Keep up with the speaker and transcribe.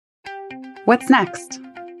What's next?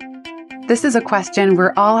 This is a question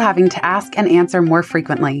we're all having to ask and answer more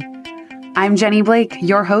frequently. I'm Jenny Blake,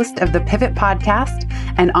 your host of the Pivot Podcast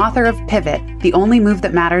and author of Pivot, The Only Move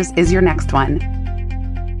That Matters Is Your Next One.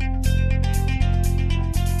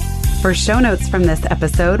 For show notes from this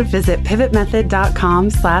episode, visit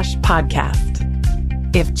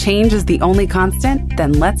pivotmethod.com/podcast. If change is the only constant,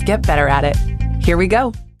 then let's get better at it. Here we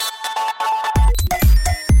go.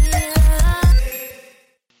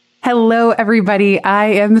 Hello, everybody. I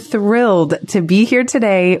am thrilled to be here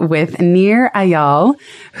today with Nir Eyal,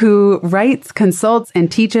 who writes, consults,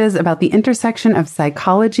 and teaches about the intersection of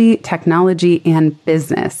psychology, technology, and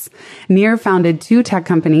business. Nir founded 2 tech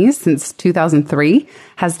companies since 2003,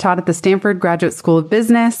 has taught at the Stanford Graduate School of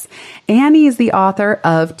Business, and he is the author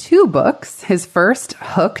of 2 books. His first,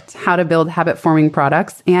 Hooked, How to Build Habit-Forming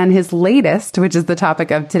Products, and his latest, which is the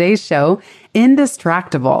topic of today's show,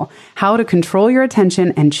 Indistractable, How to Control Your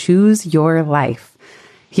Attention and Choose Your Life.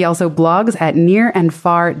 He also blogs at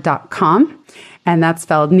nirandfar.com, and that's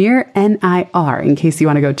spelled Nir, N-I-R, in case you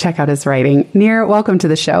want to go check out his writing. Nir, welcome to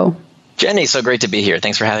the show. Jenny, so great to be here.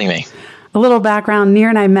 Thanks for having me. A little background, Nir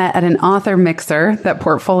and I met at an author mixer that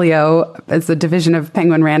Portfolio is a division of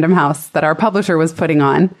Penguin Random House that our publisher was putting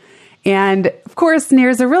on. And of course, Nir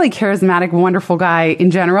is a really charismatic, wonderful guy in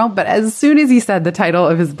general. But as soon as he said the title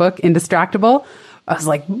of his book, Indistractable, I was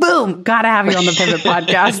like, boom, gotta have you on the Pivot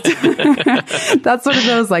Podcast. That's one of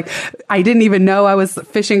those, like, I didn't even know I was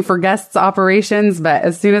fishing for guests operations. But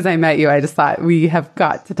as soon as I met you, I just thought we have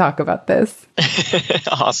got to talk about this.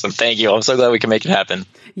 Awesome. Thank you. I'm so glad we can make it happen.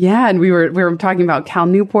 Yeah. And we were talking about Cal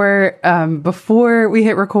Newport before we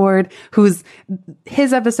hit record,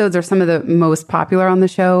 his episodes are some of the most popular on the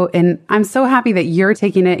show. And I'm so happy that you're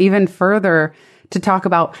taking it even further to talk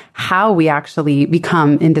about how we actually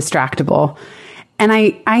become indistractable. And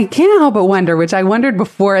I can't help but wonder, which I wondered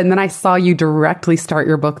before, and then I saw you directly start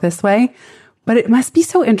your book this way, but it must be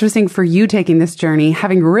so interesting for you taking this journey,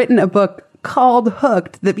 having written a book called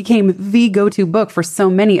Hooked that became the go-to book for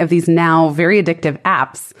so many of these now very addictive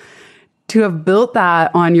apps. To have built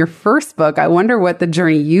that on your first book, I wonder what the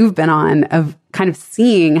journey you've been on of kind of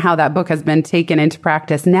seeing how that book has been taken into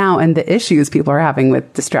practice now and the issues people are having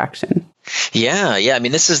with distraction. Yeah. I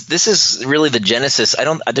mean, this is really the genesis.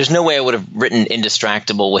 There's no way I would have written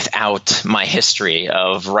Indistractable without my history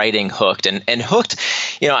of writing Hooked. And Hooked,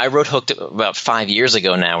 I wrote Hooked about 5 years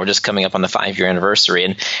ago now. We're just coming up on the 5-year anniversary.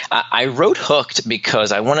 And I wrote Hooked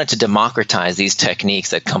because I wanted to democratize these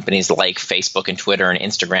techniques that companies like Facebook and Twitter and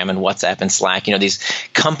Instagram and WhatsApp and Slack, these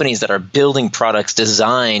companies that are building products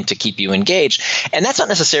designed to keep you engaged. And that's not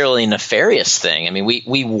necessarily a nefarious thing. I mean,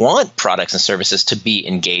 we want products and services to be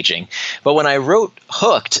engaging. But when I wrote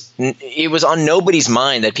Hooked, it was on nobody's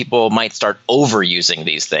mind that people might start overusing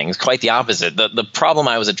these things. Quite the opposite. The problem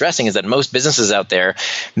I was addressing is that most businesses out there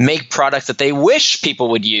make products that they wish people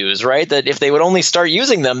would use, right? That if they would only start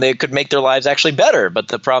using them, they could make their lives actually better. But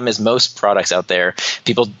the problem is most products out there,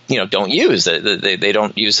 people don't use. They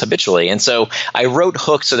don't use habitually. And so I wrote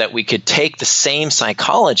Hooked so that we could take the same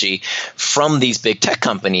psychology from these big tech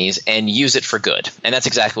companies and use it for good. And that's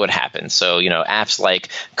exactly what happened. So, apps like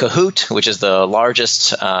Kahoot, which is the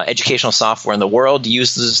largest educational software in the world,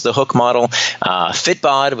 uses the Hook model.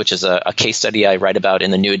 Fitbod, which is a case study I write about in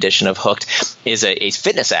the new edition of Hooked, is a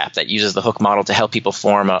fitness app that uses the Hook model to help people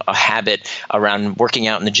form a habit around working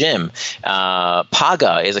out in the gym.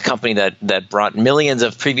 Paga is a company that brought millions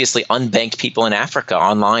of previously unbanked people in Africa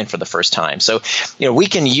online for the first time. So, we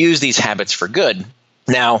can use these habits for good.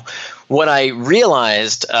 Now, what I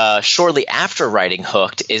realized shortly after writing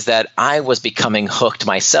Hooked is that I was becoming hooked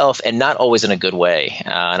myself, and not always in a good way.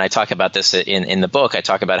 And I talk about this in the book. I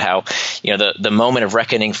talk about how the moment of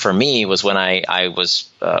reckoning for me was when I was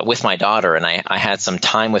with my daughter, and I had some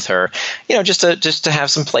time with her, just to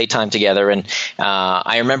have some playtime together. And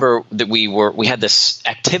I remember that we had this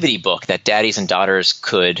activity book that daddies and daughters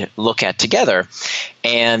could look at together.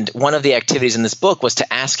 And one of the activities in this book was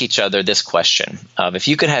to ask each other this question of, if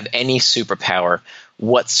you could have any superpower,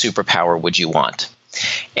 what superpower would you want?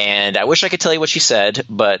 And I wish I could tell you what she said,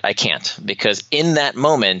 but I can't, because in that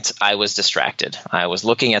moment, I was distracted. I was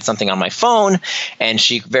looking at something on my phone, and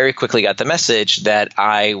she very quickly got the message that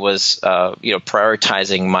I was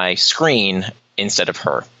prioritizing my screen instead of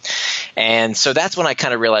her. And so that's when I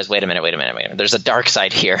kind of realized, wait a minute. There's a dark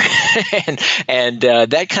side here. and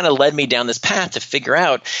that kind of led me down this path to figure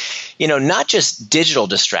out, not just digital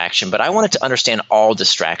distraction, but I wanted to understand all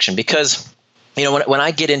distraction, because when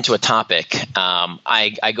I get into a topic,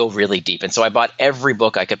 I go really deep. And so I bought every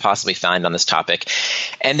book I could possibly find on this topic.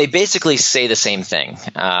 And they basically say the same thing.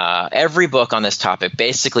 Every book on this topic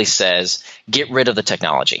basically says, get rid of the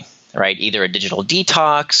technology. right? Either a digital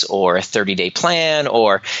detox or a 30-day plan,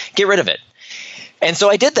 or get rid of it. And so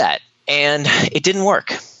I did that, and it didn't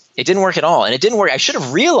work. It didn't work at all. And it didn't work. I should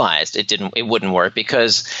have realized it wouldn't work,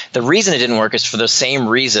 because the reason it didn't work is for the same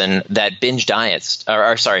reason that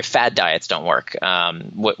fad diets don't work.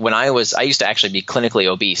 When I used to actually be clinically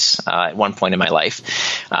obese at one point in my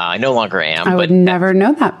life. I no longer am. I would never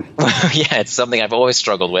know that. Yeah, it's something I've always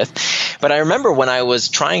struggled with. But I remember when I was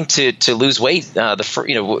trying to lose weight,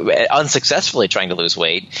 unsuccessfully trying to lose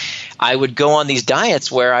weight, I would go on these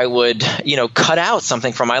diets where I would, cut out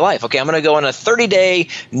something from my life. Okay, I'm going to go on a 30-day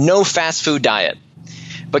no fast food diet.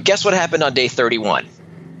 But guess what happened on day 31?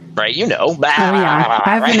 Right? Oh, yeah.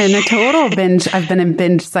 I've been in a total binge. I've been in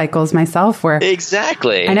binge cycles myself where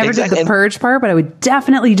exactly. I never did the purge part, but I would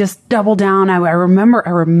definitely just double down. I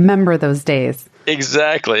remember those days.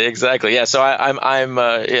 Exactly. Yeah. So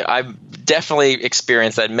I've definitely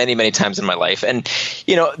experienced that many, many times in my life. And,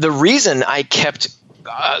 the reason I kept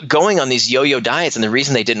going on these yo-yo diets, and the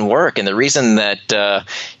reason they didn't work, and the reason that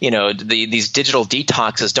these digital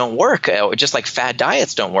detoxes don't work, just like fad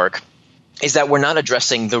diets don't work, is that we're not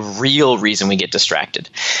addressing the real reason we get distracted.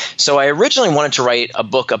 So I originally wanted to write a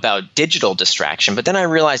book about digital distraction, but then I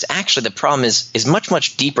realized actually the problem is much,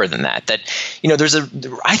 much deeper than that. That, there's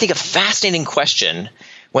I think a fascinating question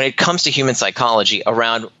when it comes to human psychology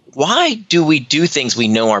around why do we do things we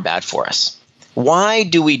know are bad for us? Why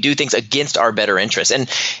do we do things against our better interests? And,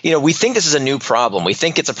 we think this is a new problem. We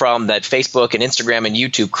think it's a problem that Facebook and Instagram and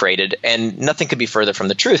YouTube created, and nothing could be further from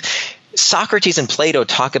the truth. Socrates and Plato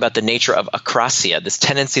talk about the nature of akrasia, this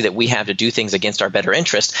tendency that we have to do things against our better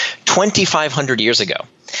interest, 2,500 years ago.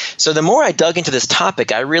 So the more I dug into this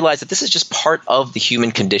topic, I realized that this is just part of the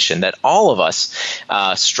human condition, that all of us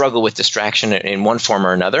struggle with distraction in one form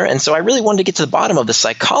or another. And so I really wanted to get to the bottom of the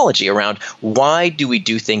psychology around why do we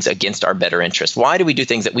do things against our better interest? Why do we do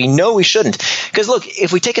things that we know we shouldn't? Because look,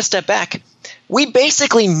 if we take a step back, we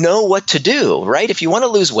basically know what to do, right? If you want to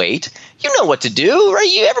lose weight, you know what to do, right?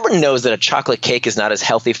 Everybody knows that a chocolate cake is not as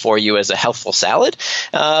healthy for you as a healthful salad.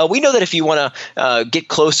 We know that if you want to get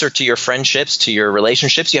closer to your friendships, to your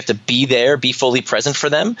relationships, you have to be there, be fully present for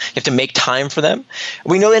them. You have to make time for them.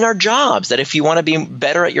 We know in our jobs that if you want to be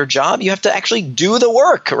better at your job, you have to actually do the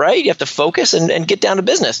work, right? You have to focus and get down to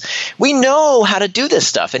business. We know how to do this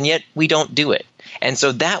stuff, and yet we don't do it. And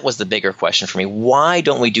so that was the bigger question for me. Why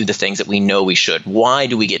don't we do the things that we know we should? Why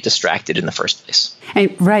do we get distracted in the first place?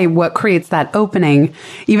 And right. What creates that opening?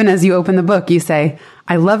 Even as you open the book, you say,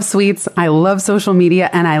 I love sweets, I love social media,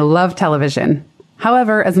 and I love television.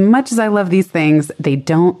 However, as much as I love these things, they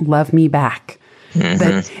don't love me back. Mm-hmm.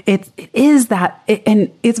 But it is that.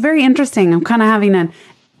 And it's very interesting. I'm kind of having an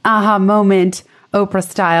aha moment, Oprah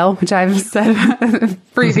style, which I've said in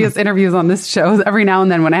previous interviews on this show. Every now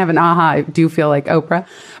and then when I have an aha, I do feel like Oprah.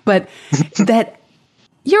 But that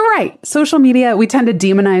you're right. Social media, we tend to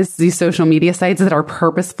demonize these social media sites that are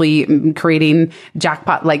purposefully creating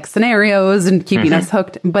jackpot-like scenarios and keeping us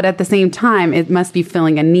hooked. But at the same time, it must be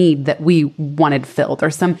filling a need that we wanted filled.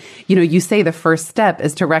 Or you say the first step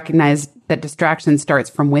is to recognize that distraction starts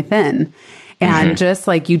from within. And just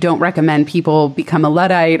like you don't recommend people become a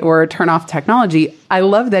Luddite or turn off technology, I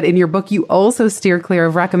love that in your book, you also steer clear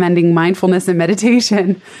of recommending mindfulness and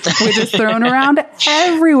meditation, which is thrown around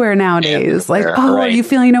everywhere nowadays. Right. Are you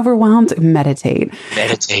feeling overwhelmed? Meditate.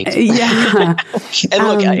 Yeah. And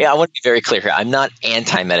look, I want to be very clear here. I'm not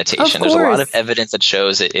anti-meditation. There's a lot of evidence that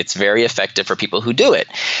shows it's very effective for people who do it.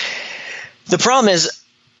 The problem is,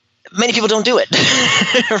 many people don't do it,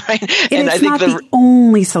 right? And it's not the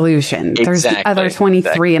only solution. There's the other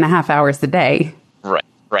 23 and a half hours a day.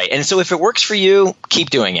 Right. And so if it works for you, keep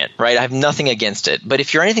doing it, right? I have nothing against it. But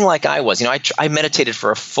if you're anything like I was, I meditated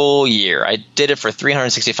for a full year. I did it for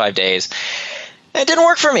 365 days. It didn't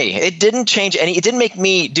work for me. It didn't change it didn't make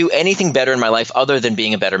me do anything better in my life other than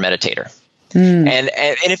being a better meditator. And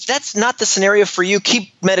if that's not the scenario for you,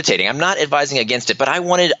 keep meditating. I'm not advising against it, but I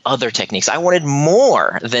wanted other techniques. I wanted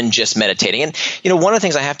more than just meditating. And one of the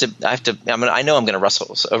things I know I'm going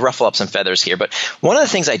to ruffle up some feathers here, but one of the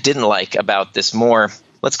things I didn't like about this more,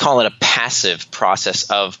 let's call it a passive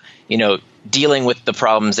process of dealing with the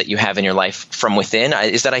problems that you have in your life from within,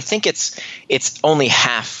 is that I think it's only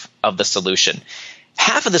half of the solution.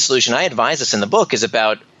 Half of the solution, I advise this in the book, is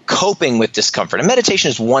about coping with discomfort. And meditation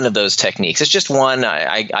is one of those techniques. It's just one.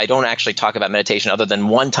 I don't actually talk about meditation other than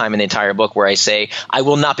one time in the entire book where I say I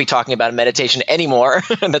will not be talking about meditation anymore.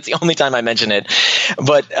 That's the only time I mention it.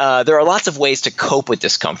 But there are lots of ways to cope with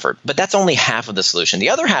discomfort. But that's only half of the solution. The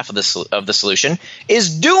other half of the solution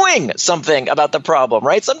is doing something about the problem,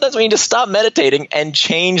 right? Sometimes we need to stop meditating and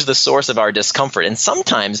change the source of our discomfort. And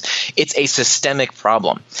sometimes it's a systemic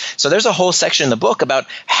problem. So there's a whole section in the book about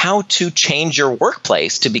how to change your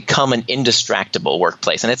workplace to become an indistractable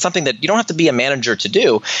workplace. And it's something that you don't have to be a manager to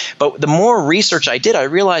do. But the more research I did, I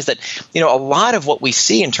realized that, a lot of what we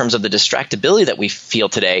see in terms of the distractibility that we feel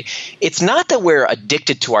today, it's not that we're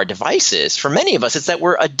addicted to our devices. For many of us, it's that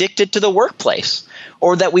we're addicted to the workplace,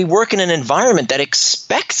 or that we work in an environment that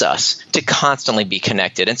expects us to constantly be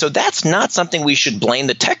connected. And so that's not something we should blame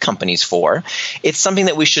the tech companies for. It's something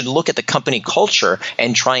that we should look at the company culture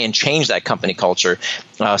and try and change that company culture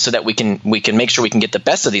so that we can make sure we can get the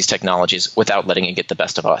best of these technologies without letting it get the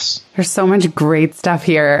best of us. There's so much great stuff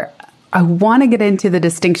here. I want to get into the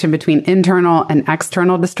distinction between internal and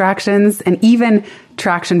external distractions, and even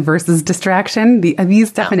traction versus distraction.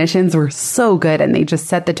 These definitions were so good, and they just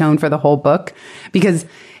set the tone for the whole book, because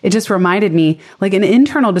it just reminded me, like, an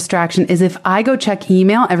internal distraction is if I go check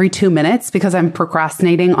email every 2 minutes because I'm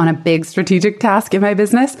procrastinating on a big strategic task in my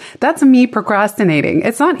business. That's me procrastinating.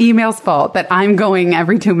 It's not email's fault that I'm going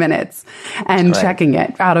every 2 minutes and checking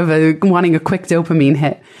it out of wanting a quick dopamine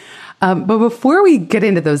hit. But before we get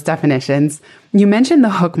into those definitions, you mentioned the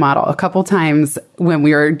hook model a couple times when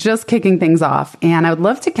we were just kicking things off. And I would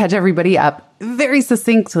love to catch everybody up very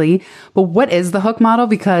succinctly. But what is the hook model?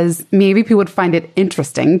 Because maybe people would find it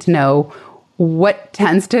interesting to know what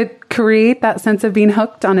tends to create that sense of being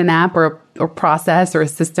hooked on an app or process or a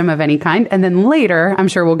system of any kind. And then later, I'm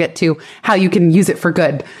sure we'll get to how you can use it for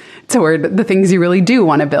good toward the things you really do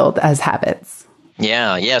want to build as habits.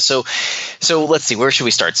 Yeah. So let's see, where should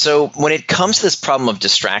we start? So when it comes to this problem of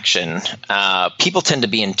distraction, people tend to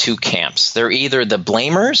be in two camps. They're either the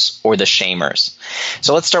blamers or the shamers.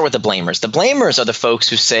 So let's start with the blamers. The blamers are the folks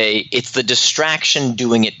who say it's the distraction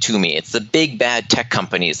doing it to me. It's the big bad tech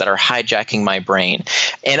companies that are hijacking my brain.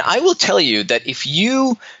 And I will tell you that if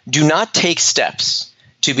you do not take steps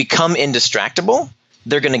to become indistractable,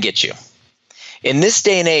 they're going to get you. In this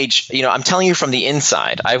day and age, I'm telling you from the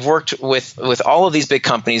inside, I've worked with all of these big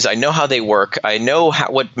companies. I know how they work. I know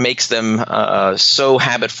what makes them so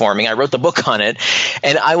habit forming. I wrote the book on it.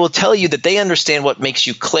 And I will tell you that they understand what makes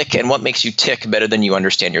you click and what makes you tick better than you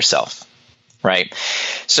understand yourself. Right.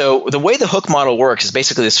 So the way the hook model works is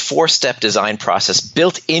basically this 4-step design process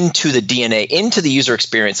built into the DNA, into the user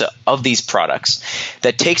experience of these products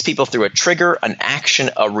that takes people through a trigger, an action,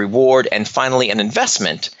 a reward, and finally an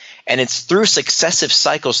investment. And it's through successive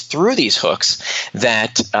cycles through these hooks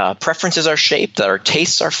that preferences are shaped, that our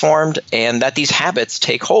tastes are formed, and that these habits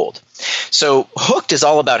take hold. So Hooked is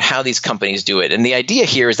all about how these companies do it. And the idea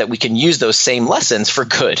here is that we can use those same lessons for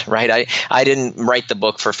good, right? I didn't write the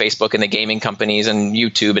book for Facebook and the gaming companies and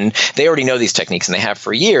YouTube, and they already know these techniques and they have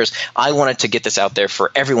for years. I wanted to get this out there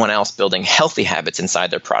for everyone else building healthy habits inside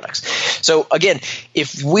their products. So again,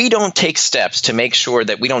 if we don't take steps to make sure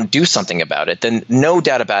that we don't do something about it, then no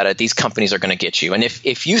doubt about it, these companies are going to get you. And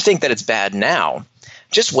if you think that it's bad now,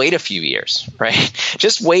 just wait a few years, right?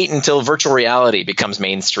 Just wait until virtual reality becomes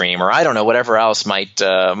mainstream, or I don't know, whatever else might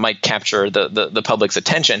capture the public's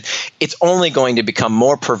attention. It's only going to become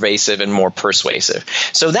more pervasive and more persuasive.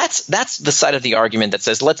 So that's the side of the argument that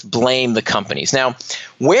says let's blame the companies. Now,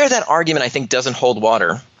 where that argument I think doesn't hold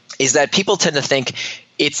water is that people tend to think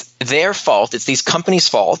it's their fault, it's these companies'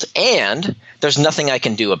 fault, and there's nothing I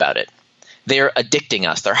can do about it. They're addicting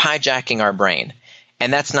us, they're hijacking our brain,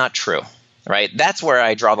 and that's not true. Right? That's where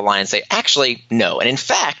I draw the line and say, actually, no. And in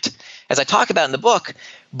fact, as I talk about in the book,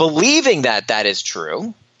 believing that that is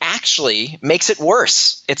true actually makes it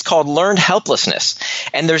worse. It's called learned helplessness.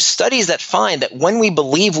 And there's studies that find that when we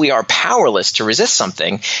believe we are powerless to resist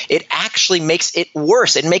something, it actually makes it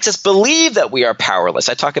worse. It makes us believe that we are powerless.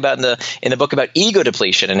 I talk about in the book about ego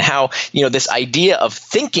depletion and how, this idea of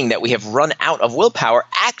thinking that we have run out of willpower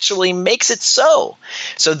actually makes it so.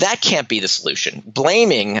 So that can't be the solution.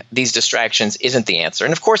 Blaming these distractions isn't the answer.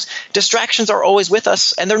 And of course, distractions are always with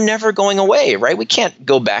us and they're never going away, right? We can't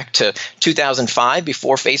go back to 2005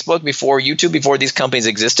 before Facebook, before YouTube, before these companies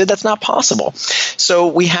existed. That's not possible. So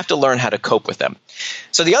we have to learn how to cope with them.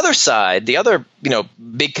 So the other side, the other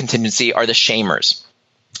big contingency are the shamers.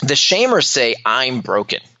 The shamers say, I'm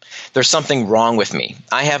broken. There's something wrong with me.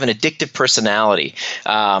 I have an addictive personality.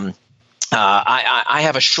 I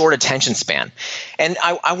have a short attention span. And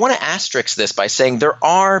I want to asterisk this by saying there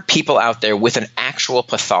are people out there with an actual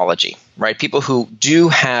pathology, right? People who do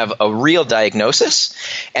have a real diagnosis,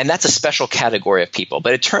 and that's a special category of people.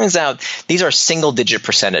 But it turns out these are single-digit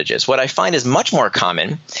percentages. What I find is much more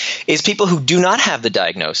common is people who do not have the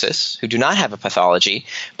diagnosis, who do not have a pathology,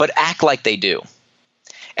 but act like they do.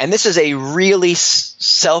 And this is a really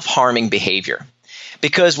self-harming behavior.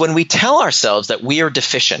 Because when we tell ourselves that we are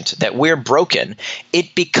deficient, that we're broken,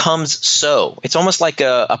 it becomes so. It's almost like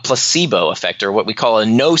a placebo effect, or what we call a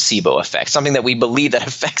nocebo effect, something that we believe that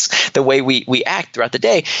affects the way we act throughout the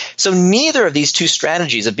day. So neither of these two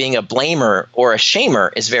strategies of being a blamer or a shamer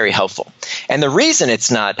is very helpful. And the reason it's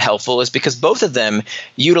not helpful is because both of them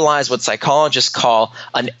utilize what psychologists call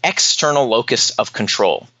an external locus of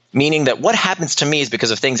control, meaning that what happens to me is because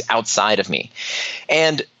of things outside of me.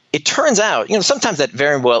 And it turns out, sometimes that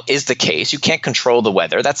very well is the case. You can't control the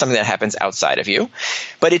weather. That's something that happens outside of you.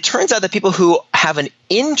 But it turns out that people who have an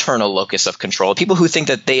internal locus of control, people who think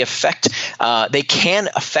that they can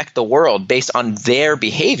affect the world based on their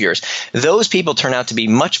behaviors, those people turn out to be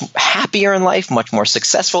much happier in life, much more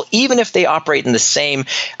successful, even if they operate in the same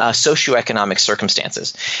socioeconomic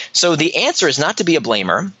circumstances. So the answer is not to be a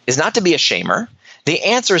blamer, is not to be a shamer. The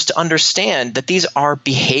answer is to understand that these are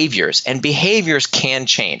behaviors, and behaviors can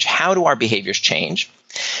change. How do our behaviors change?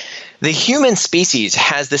 The human species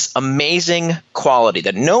has this amazing quality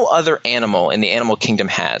that no other animal in the animal kingdom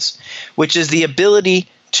has, which is the ability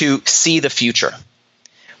to see the future.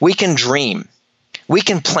 We can dream. We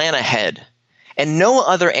can plan ahead. And no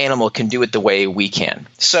other animal can do it the way we can.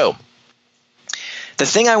 So, the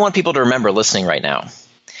thing I want people to remember listening right now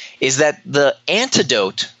is that the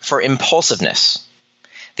antidote for impulsiveness,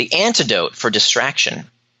 the antidote for distraction,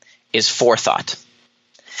 is forethought.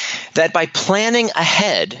 That by planning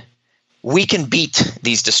ahead, we can beat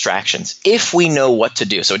these distractions if we know what to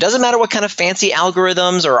do. So it doesn't matter what kind of fancy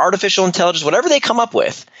algorithms or artificial intelligence, whatever they come up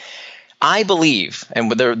with. I believe, and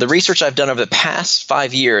with the research I've done over the past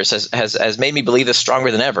 5 years has made me believe this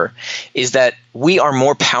stronger than ever, is that we are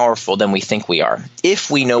more powerful than we think we are if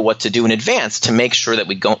we know what to do in advance to make sure that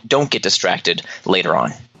we don't get distracted later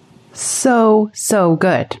on. So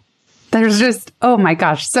good. There's just, oh my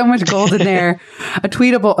gosh, so much gold in there. A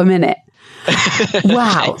tweetable a minute.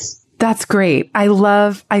 Wow. Thanks. That's great.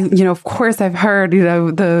 Of course I've heard,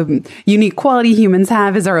 the unique quality humans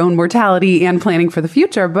have is our own mortality and planning for the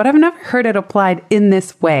future, but I've never heard it applied in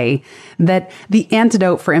this way, that the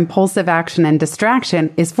antidote for impulsive action and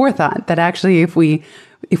distraction is forethought. That actually,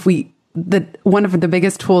 one of the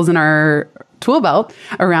biggest tools in our tool belt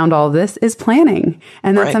around all of this is planning.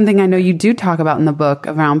 And that's something I know you do talk about in the book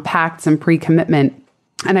around pacts and pre-commitment.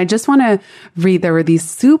 And I just want to read, there were these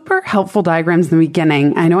super helpful diagrams in the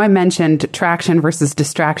beginning. I know I mentioned traction versus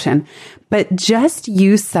distraction, but just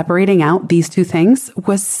you separating out these two things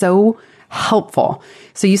was so helpful.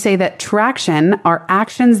 So you say that traction are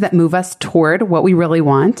actions that move us toward what we really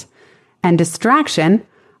want, and distraction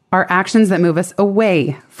are actions that move us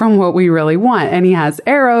away from what we really want. And he has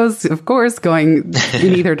arrows, of course, going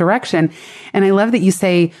in either direction. And I love that you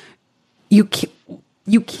say you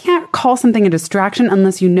can't call something a distraction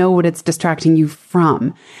unless you know what it's distracting you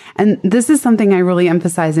from. And this is something I really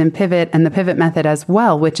emphasize in Pivot and the Pivot method as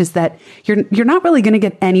well, which is that you're not really going to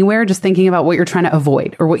get anywhere just thinking about what you're trying to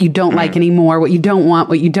avoid or what you don't like anymore, what you don't want,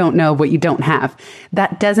 what you don't know, what you don't have.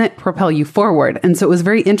 That doesn't propel you forward. And so it was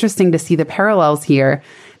very interesting to see the parallels here,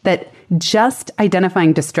 that just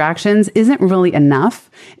identifying distractions isn't really enough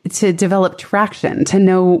to develop traction, to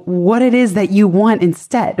know what it is that you want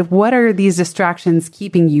instead. What are these distractions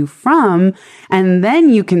keeping you from? And then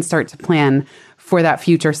you can start to plan for that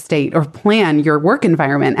future state, or plan your work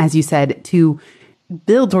environment, as you said, to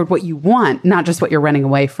build toward what you want, not just what you're running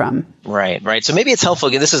away from. Right. So maybe it's helpful.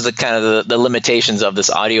 Again, this is the kind of the limitations of this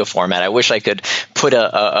audio format. I wish I could put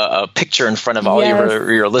a picture in front of all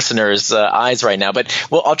your listeners' eyes right now, but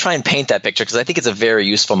I'll try and paint that picture because I think it's a very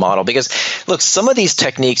useful model. Because look, some of these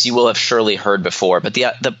techniques you will have surely heard before, but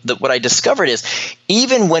what I discovered is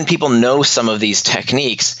even when people know some of these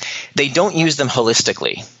techniques, they don't use them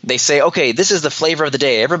holistically. They say, okay, this is the flavor of the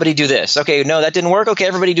day. Everybody do this. Okay, no, that didn't work. Okay,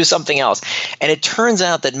 everybody do something else. And it turns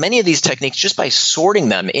out that many of these techniques, just by sorting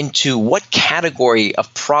them into what category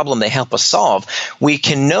of problem they help us solve, we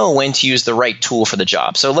can know when to use the right tool for the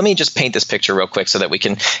job. So let me just paint this picture real quick so that we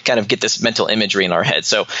can kind of get this mental imagery in our head.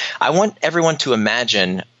 So I want everyone to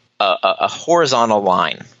imagine a horizontal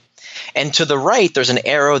line. And to the right, there's an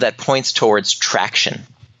arrow that points towards traction.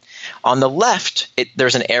 On the left,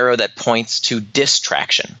 there's an arrow that points to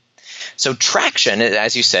distraction. So traction,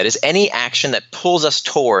 as you said, is any action that pulls us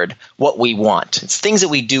toward what we want. It's things that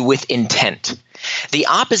we do with intent. The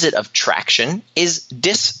opposite of traction is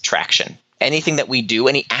distraction. Anything that we do,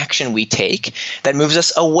 any action we take that moves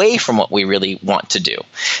us away from what we really want to do.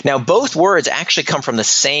 Now, both words actually come from the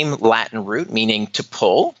same Latin root, meaning to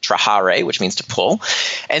pull, trahare, which means to pull.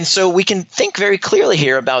 And so we can think very clearly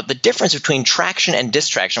here about the difference between traction and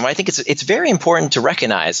distraction. Well, I think it's very important to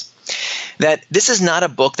recognize that this is not a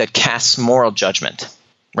book that casts moral judgment.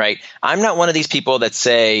 Right? I'm not one of these people that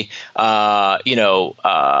say,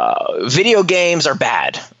 video games are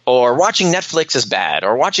bad, or watching Netflix is bad,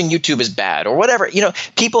 or watching YouTube is bad, or whatever.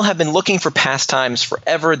 People have been looking for pastimes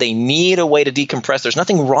forever. They need a way to decompress. There's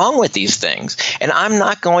nothing wrong with these things. And I'm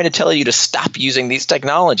not going to tell you to stop using these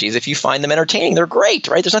technologies if you find them entertaining. They're great,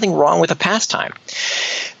 right? There's nothing wrong with a pastime.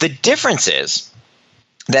 The difference is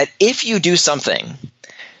that if you do something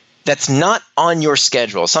that's not on your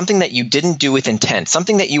schedule, something that you didn't do with intent,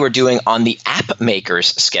 something that you are doing on the app maker's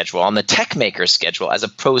schedule, on the tech maker's schedule, as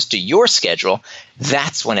opposed to your schedule,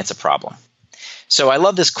 that's when it's a problem. So I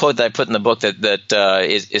love this quote that I put in the book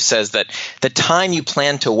that says that the time you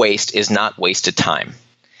plan to waste is not wasted time.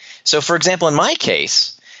 So for example, in my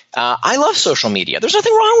case, I love social media. There's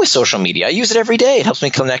nothing wrong with social media. I use it every day. It helps me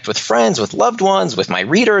connect with friends, with loved ones, with my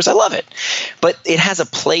readers. I love it. But it has a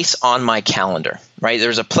place on my calendar, right?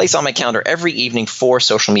 There's a place on my calendar every evening for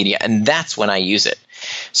social media, and that's when I use it.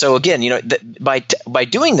 So again, by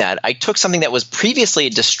doing that, I took something that was previously a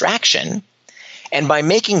distraction, and by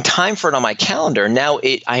making time for it on my calendar, now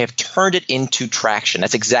I have turned it into traction.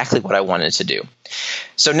 That's exactly what I wanted to do.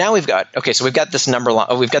 So now we've got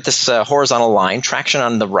this horizontal line, traction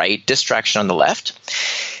on the right, distraction on the left.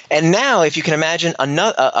 And now if you can imagine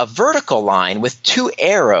a vertical line with two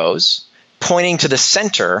arrows pointing to the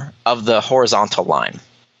center of the horizontal line.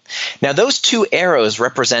 Now those two arrows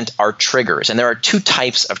represent our triggers, and there are two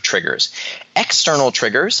types of triggers: external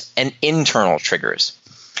triggers and internal triggers.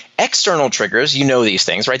 External triggers, you know these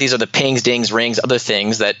things, right? These are the pings, dings, rings, other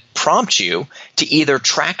things that prompt you to either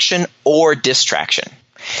traction or distraction.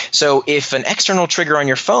 So if an external trigger on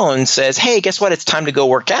your phone says, hey, guess what? It's time to go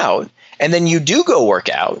work out, and then you do go work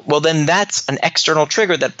out, well, then that's an external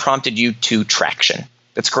trigger that prompted you to traction.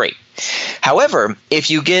 That's great. However, if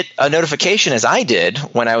you get a notification, as I did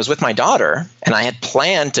when I was with my daughter, and I had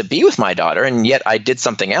planned to be with my daughter, and yet I did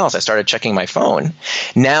something else, I started checking my phone,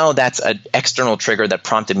 now that's an external trigger that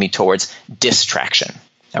prompted me towards distraction.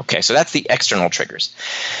 Okay, so that's the external triggers.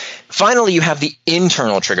 Finally, you have the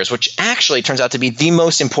internal triggers, which actually turns out to be the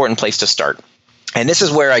most important place to start. And this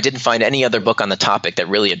is where I didn't find any other book on the topic that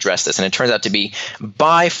really addressed this. And it turns out to be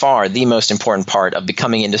by far the most important part of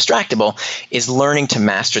becoming indistractable is learning to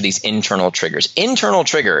master these internal triggers. Internal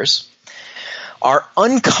triggers are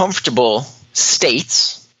uncomfortable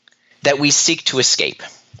states that we seek to escape.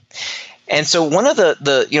 And so one of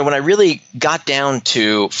when I really got down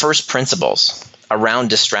to first principles around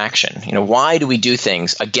distraction, why do we do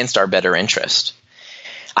things against our better interest?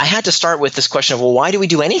 I had to start with this question of, well, why do we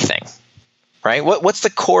do anything? Right? What's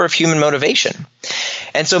the core of human motivation?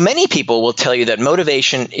 And so many people will tell you that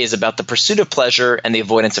motivation is about the pursuit of pleasure and the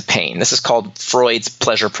avoidance of pain. This is called Freud's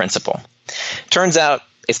pleasure principle. Turns out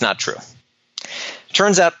it's not true.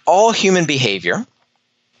 Turns out all human behavior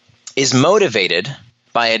is motivated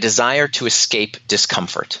by a desire to escape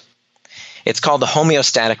discomfort. It's called the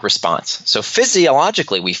homeostatic response. So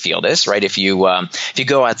physiologically we feel this, right? If you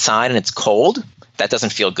go outside and it's cold, that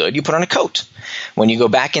doesn't feel good, you put on a coat. When you go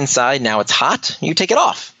back inside, now it's hot, you take it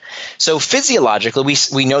off. So physiologically,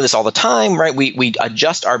 we know this all the time, right? We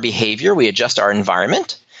adjust our behavior, we adjust our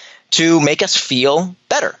environment to make us feel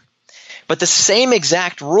better. But the same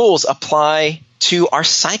exact rules apply to our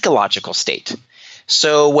psychological state.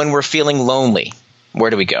 So when we're feeling lonely,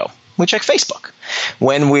 where do we go? We check Facebook.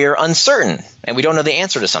 When we're uncertain and we don't know the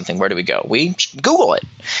answer to something, where do we go? We Google it.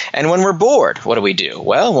 And when we're bored, what do?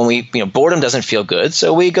 Well, when boredom doesn't feel good,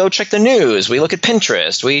 so we go check the news. We look at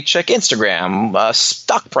Pinterest. We check Instagram,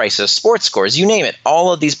 stock prices, sports scores, you name it.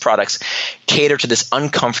 All of these products cater to this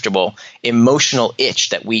uncomfortable emotional itch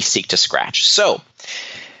that we seek to scratch. So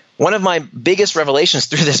one of my biggest revelations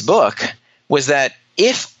through this book was that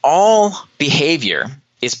if all behavior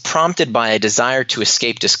is prompted by a desire to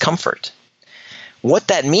escape discomfort, what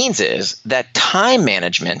that means is that time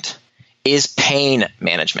management is pain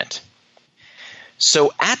management.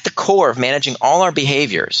 So at the core of managing all our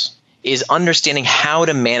behaviors is understanding how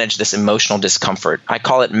to manage this emotional discomfort. I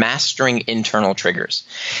call it mastering internal triggers.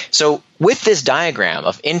 So with this diagram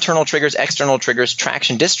of internal triggers, external triggers,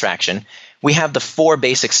 traction, distraction, we have the 4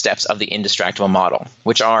 basic steps of the Indistractable model,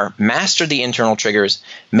 which are master the internal triggers,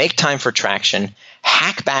 make time for traction,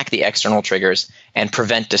 hack back the external triggers, and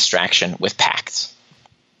prevent distraction with pacts.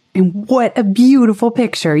 And what a beautiful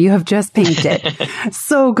picture you have just painted.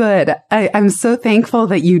 So good. I'm so thankful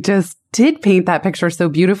that you just did paint that picture so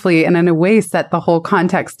beautifully and in a way set the whole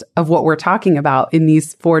context of what we're talking about in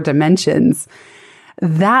these 4 dimensions.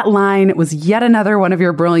 That line was yet another one of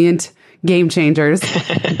your brilliant game changers.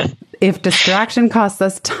 If distraction costs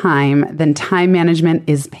us time, then time management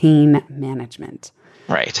is pain management.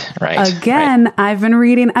 Right. Again, right. I've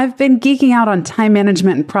been geeking out on time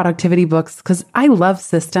management and productivity books because I love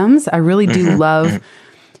systems. I really do love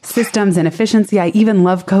systems and efficiency. I even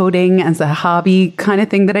love coding as a hobby kind of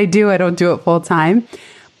thing that I do. I don't do it full time,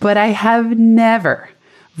 but I have never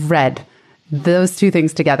read those 2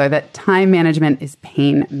 things together, that time management is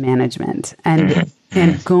pain management and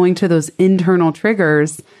going to those internal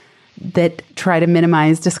triggers that try to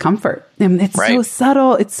minimize discomfort. And it's so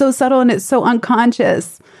subtle. It's so subtle and it's so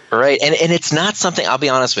unconscious. Right. And it's not something, I'll be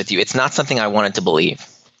honest with you, it's not something I wanted to believe.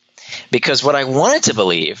 Because what I wanted to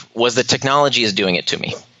believe was that technology is doing it to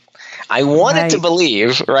me. I wanted to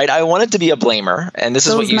believe, right? I wanted to be a blamer. And this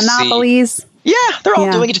is what you monopolies. See. Yeah, they're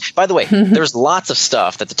all doing it. By the way, there's lots of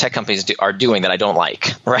stuff that the tech companies are doing that I don't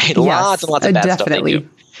like, right? Yes, lots and lots of bad stuff they do.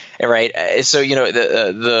 Right. So,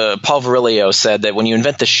 the Paul Virilio said that when you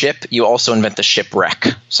invent the ship, you also invent the shipwreck.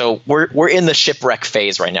 So we're in the shipwreck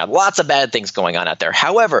phase right now. Lots of bad things going on out there.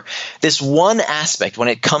 However, this one aspect when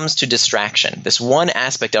it comes to distraction, this one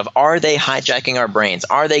aspect of are they hijacking our brains?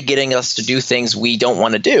 Are they getting us to do things we don't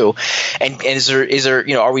want to do? And is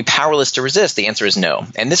there, are we powerless to resist? The answer is no.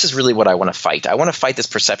 And this is really what I want to fight. I want to fight this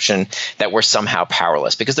perception that we're somehow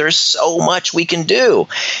powerless because there is so much we can do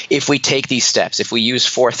if we take these steps, if we use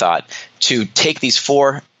forethought to take these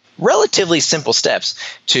 4 relatively simple steps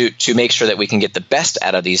to make sure that we can get the best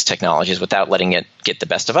out of these technologies without letting it get the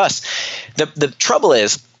best of us. The trouble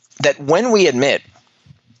is that when we admit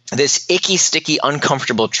this icky, sticky,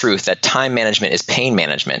 uncomfortable truth that time management is pain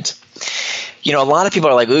management, a lot of people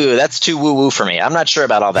are like, ooh, that's too woo-woo for me. I'm not sure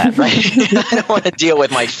about all that, right? I don't want to deal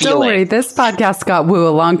with my feelings. Don't worry. This podcast got woo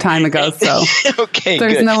a long time ago, so okay,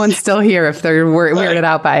 there's good. No one still here if they're weirded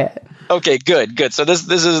out by it. Okay, good. So this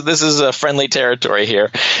is a friendly territory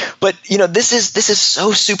here, but this is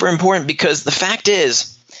so super important because the fact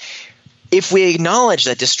is, if we acknowledge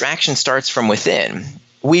that distraction starts from within,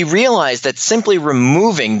 we realize that simply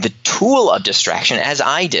removing the tool of distraction, as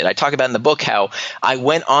I did, I talk about in the book how I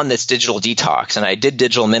went on this digital detox and I did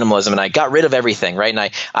digital minimalism and I got rid of everything, right?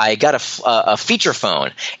 And I got a feature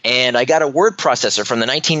phone and I got a word processor from the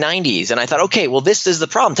 1990s. And I thought, okay, well, this is the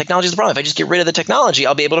problem. Technology is the problem. If I just get rid of the technology,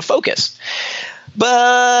 I'll be able to focus.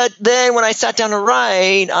 But then when I sat down to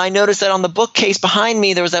write, I noticed that on the bookcase behind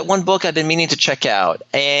me, there was that one book I'd been meaning to check out.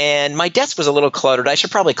 And my desk was a little cluttered. I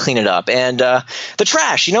should probably clean it up. And the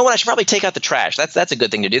trash, you know what? I should probably take out the trash. That's a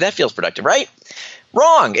good thing to do. That feels productive, right?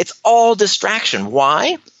 Wrong. It's all distraction.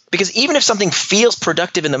 Why? Because even if something feels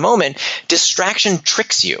productive in the moment, distraction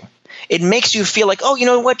tricks you. It makes you feel like, oh, you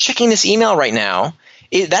know what? Checking this email right now.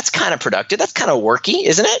 That's kind of productive. That's kind of worky,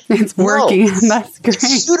 isn't it? It's worky. No, that's great.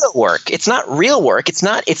 It's pseudo work. It's not real work.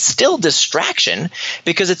 It's still distraction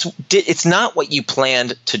because it's not what you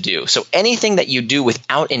planned to do. So anything that you do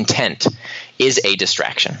without intent is a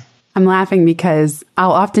distraction. I'm laughing because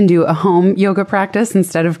I'll often do a home yoga practice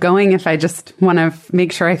instead of going if I just want to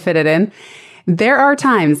make sure I fit it in. There are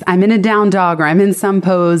times I'm in a down dog or I'm in some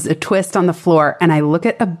pose, a twist on the floor, and I look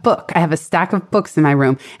at a book. I have a stack of books in my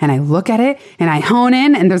room, and I look at it, and I hone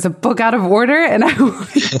in, and there's a book out of order, and I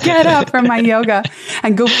get up from my yoga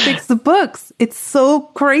and go fix the books. It's so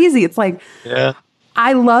crazy. It's like,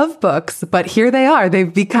 I love books, but here they are.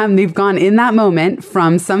 They've gone in that moment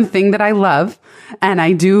from something that I love, and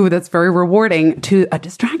I do that's very rewarding to a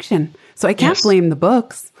distraction. So I can't blame the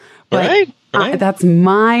books. But right. That's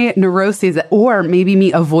my neuroses, or maybe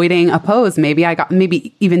me avoiding a pose. Maybe I got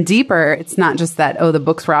even deeper. It's not just that, oh, the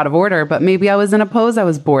books were out of order, but maybe I was in a pose I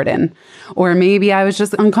was bored in, or maybe I was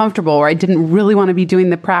just uncomfortable, or I didn't really want to be doing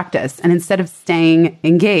the practice. And instead of staying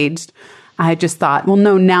engaged, I just thought, well,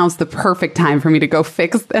 no, now's the perfect time for me to go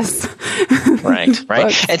fix this. Right.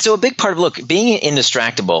 And so a big part of, being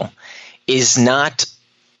indistractable is not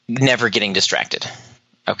never getting distracted.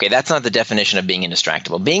 Okay, that's not the definition of being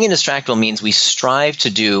indistractable. Being indistractable means we strive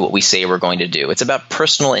to do what we say we're going to do. It's about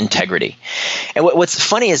personal integrity. And what's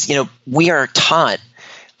funny is, we are taught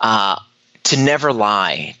to never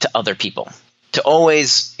lie to other people. to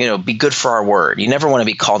always, be good for our word. You never want to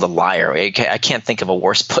be called a liar. I can't think of a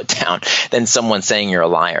worse put down than someone saying you're a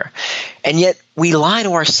liar. And yet we lie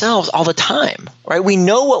to ourselves all the time, right? We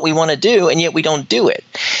know what we want to do, and yet we don't do it.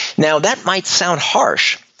 Now, that might sound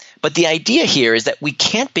harsh, but the idea here is that we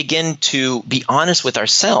can't begin to be honest with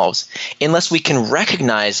ourselves unless we can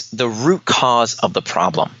recognize the root cause of the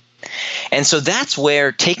problem. And so that's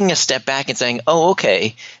where taking a step back and saying, oh,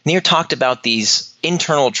 okay, Nir talked about these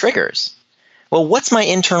internal triggers. Well, what's my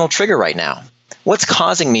internal trigger right now? What's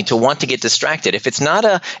causing me to want to get distracted? If it's not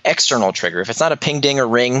an external trigger, if it's not a ping, ding, or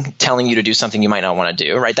ring telling you to do something you might not want to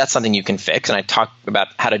do, right? That's something you can fix. And I talk about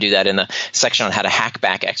how to do that in the section on how to hack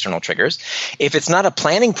back external triggers. If it's not a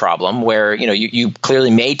planning problem where, you clearly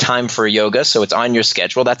made time for yoga, so it's on your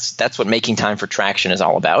schedule, that's what making time for traction is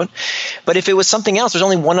all about. But if it was something else, there's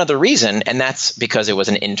only one other reason, and that's because it was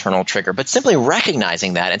an internal trigger. But simply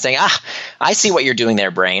recognizing that and saying, I see what you're doing there,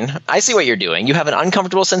 brain. I see what you're doing. You have an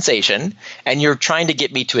uncomfortable sensation, and you're trying to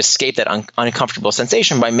get me to escape that uncomfortable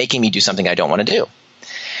sensation by making me do something I don't want to do.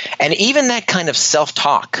 And even that kind of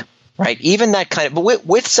self-talk, right? Even that kind of, but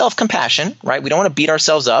with self-compassion, right? We don't want to beat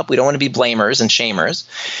ourselves up. We don't want to be blamers and shamers.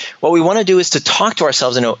 What we want to do is to talk to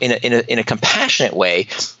ourselves in a compassionate way,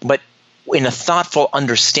 but in a thoughtful,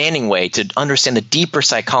 understanding way, to understand the deeper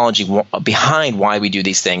psychology behind why we do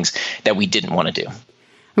these things that we didn't want to do.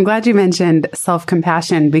 I'm glad you mentioned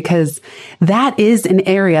self-compassion, because that is an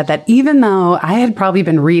area that, even though I had probably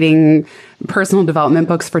been reading personal development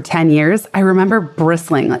books for 10 years, I remember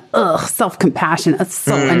bristling like, self-compassion, that's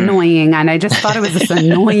so annoying. And I just thought it was this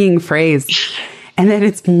annoying phrase. And then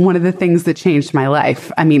it's one of the things that changed my life.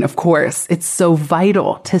 I mean, of course, it's so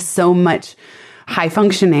vital to so much high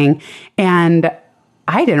functioning. And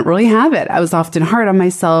I didn't really have it. I was often hard on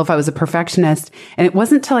myself. I was a perfectionist. And it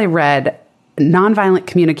wasn't until I read Nonviolent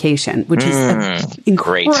Communication, which is an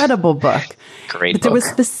incredible book. Great but there was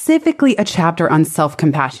specifically a chapter on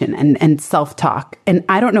self-compassion and self-talk. And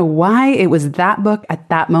I don't know why it was that book at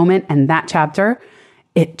that moment and that chapter.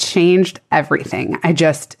 It changed everything. I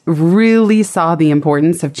just really saw the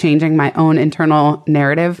importance of changing my own internal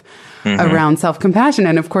narrative around self-compassion.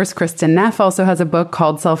 And of course, Kristen Neff also has a book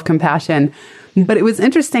called Self-Compassion. But it was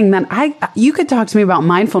interesting that you could talk to me about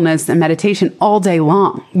mindfulness and meditation all day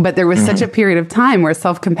long, but there was such a period of time where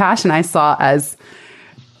self-compassion I saw as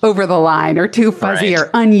over the line or too fuzzy or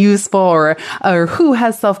unuseful or who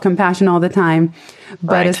has self-compassion all the time.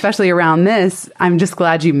 But especially around this, I'm just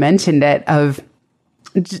glad you mentioned it, of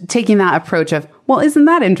taking that approach of, well, isn't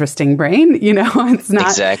that interesting, brain? It's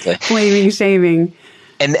not blaming, shaming.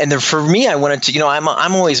 And for me, I wanted to,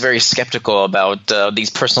 I'm always very skeptical about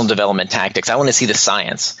these personal development tactics. I want to see the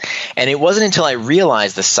science, and it wasn't until I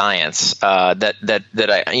realized the science that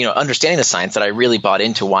I, understanding the science, that I really bought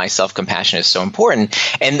into why self-compassion is so important.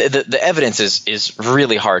 And the evidence is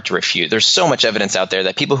really hard to refute. There's so much evidence out there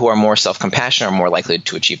that people who are more self-compassionate are more likely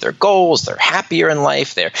to achieve their goals. They're happier in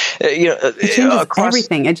life. It changes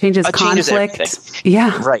everything. It changes conflict.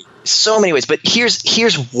 Yeah, right. So many ways, but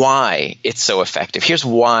here's why it's so effective. Here's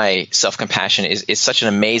why self-compassion is such an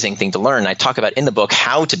amazing thing to learn. I talk about in the book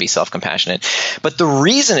how to be self-compassionate. But the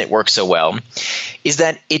reason it works so well is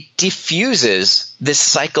that it diffuses this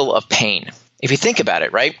cycle of pain. If you think about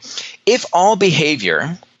it, right? If all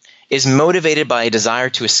behavior is motivated by a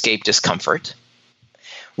desire to escape discomfort,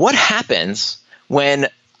 what happens when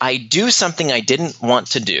I do something I didn't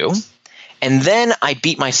want to do, and then I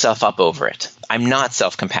beat myself up over it? I'm not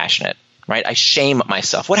self-compassionate, right? I shame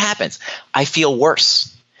myself. What happens? I feel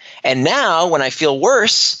worse. And now when I feel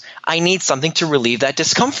worse, I need something to relieve that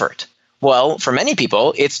discomfort. Well, for many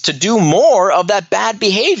people, it's to do more of that bad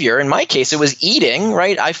behavior. In my case, it was eating,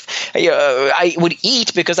 right? I would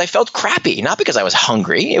eat because I felt crappy, not because I was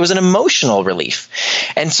hungry. It was an emotional relief.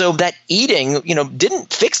 And so that eating,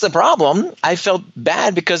 didn't fix the problem. I felt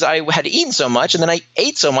bad because I had eaten so much, and then I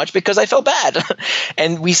ate so much because I felt bad.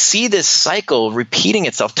 And we see this cycle repeating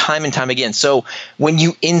itself time and time again. So when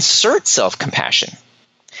you insert self-compassion,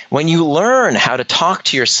 when you learn how to talk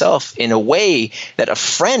to yourself in a way that a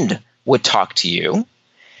friend would talk to you,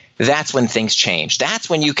 that's when things change. That's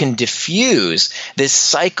when you can diffuse this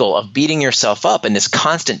cycle of beating yourself up and this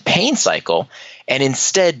constant pain cycle, and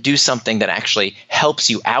instead do something that actually helps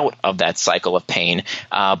you out of that cycle of pain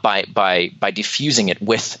by diffusing it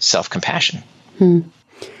with self-compassion.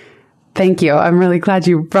 Thank you. I'm really glad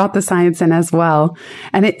you brought the science in as well.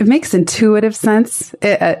 And it makes intuitive sense,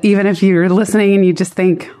 even if you're listening and you just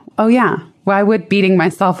think, oh yeah, why would beating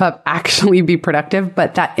myself up actually be productive?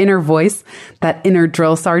 But that inner voice, that inner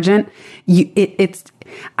drill sergeant, it's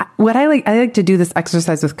What I like to do this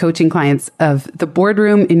exercise with coaching clients of the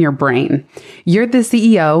boardroom in your brain. You're the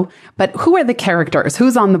CEO, but who are the characters?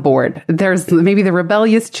 Who's on the board? There's maybe the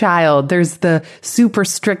rebellious child. There's the super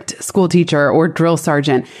strict school teacher or drill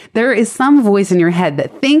sergeant. There is some voice in your head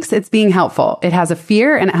that thinks it's being helpful. It has a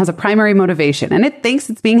fear and it has a primary motivation, and it thinks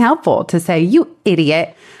it's being helpful to say, you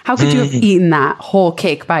idiot. How could you have eaten that whole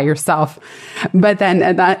cake by yourself? But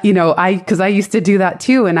then that, because I used to do that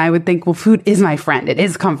too. And I would think, well, food is my friend. It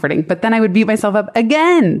is comforting. But then I would beat myself up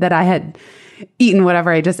again that I had eaten whatever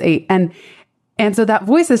I just ate. And so that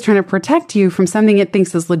voice is trying to protect you from something it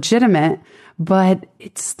thinks is legitimate, but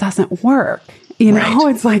it just doesn't work.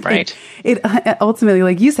 It's like it ultimately,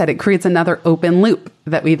 like you said, it creates another open loop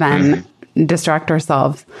that we then distract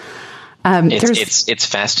ourselves. It's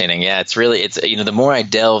fascinating. Yeah, it's the more I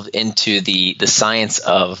delve into the science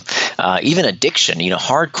of even addiction,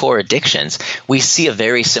 hardcore addictions, we see a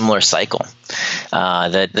very similar cycle.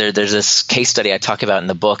 There's this case study I talk about in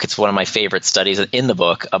the book. It's one of my favorite studies in the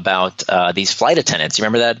book about these flight attendants. You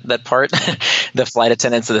remember that part? The flight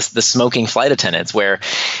attendants, the smoking flight attendants, where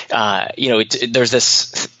there's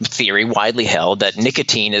this theory widely held that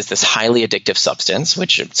nicotine is this highly addictive substance,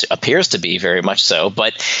 which it appears to be very much so.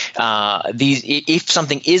 But if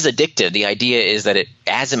something is addictive, the idea is that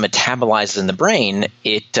as it metabolizes in the brain,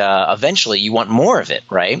 it eventually you want more of it,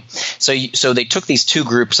 right? So they took these two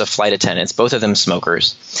groups of flight attendants, both of them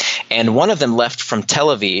smokers, and one of them left from Tel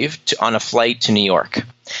Aviv on a flight to New York.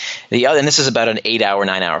 The other, and this is about an 8-hour,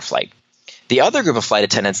 9-hour flight. The other group of flight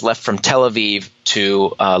attendants left from Tel Aviv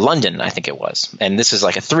to London, I think it was, and this is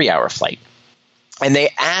like a 3-hour flight. And they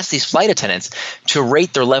asked these flight attendants to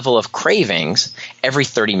rate their level of cravings every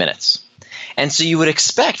 30 minutes. And so you would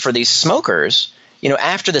expect for these smokers,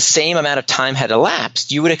 after the same amount of time had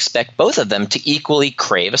elapsed, you would expect both of them to equally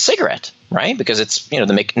crave a cigarette, right? Because it's,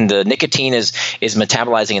 the nicotine is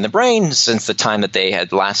metabolizing in the brain since the time that they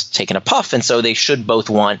had last taken a puff. And so they should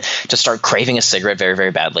both want to start craving a cigarette very,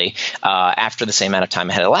 very badly after the same amount of time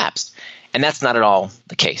had elapsed. And that's not at all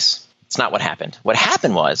the case. It's not what happened. What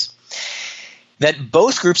happened was that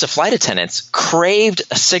both groups of flight attendants craved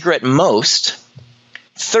a cigarette most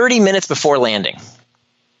 30 minutes before landing.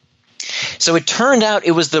 So it turned out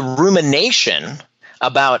it was the rumination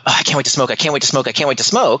about, I can't wait to smoke, I can't wait to smoke, I can't wait to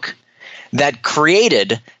smoke, that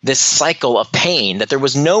created this cycle of pain that there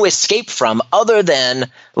was no escape from other than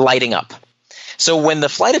lighting up. So when the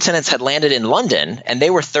flight attendants had landed in London and they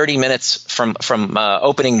were 30 minutes from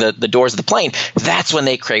opening the doors of the plane, that's when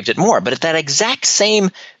they craved it more. But at that exact same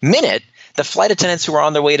minute, the flight attendants who were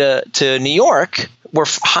on their way to New York were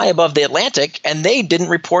high above the Atlantic, and they didn't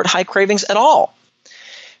report high cravings at all.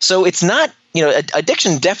 So it's not,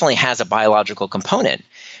 addiction definitely has a biological component,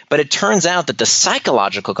 but it turns out that the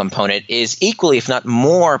psychological component is equally, if not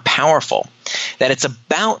more powerful, that it's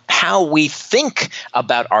about how we think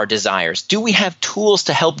about our desires. Do we have tools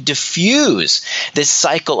to help diffuse this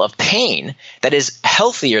cycle of pain that is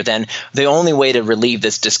healthier than the only way to relieve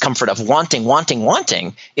this discomfort of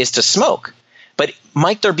wanting is to smoke? But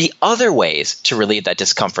might there be other ways to relieve that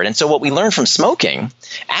discomfort? And so what we learn from smoking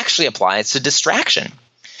actually applies to distraction.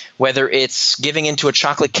 Whether it's giving into a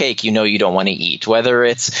chocolate cake you don't want to eat, whether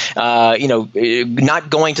it's not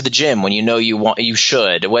going to the gym when you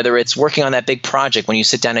should, whether it's working on that big project when you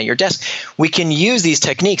sit down at your desk, we can use these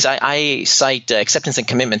techniques. I cite acceptance and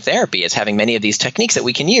commitment therapy as having many of these techniques that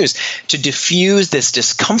we can use to diffuse this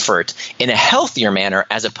discomfort in a healthier manner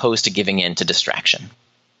as opposed to giving in to distraction.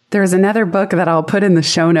 There's another book that I'll put in the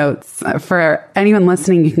show notes. For anyone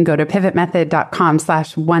listening, you can go to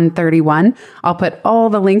pivotmethod.com/131. I'll put all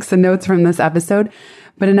the links and notes from this episode.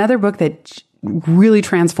 But another book that really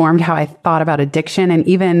transformed how I thought about addiction and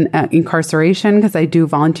even incarceration, because I do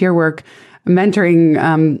volunteer work,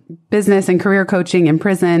 mentoring business and career coaching in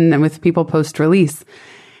prison and with people post-release.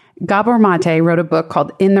 Gabor Mate wrote a book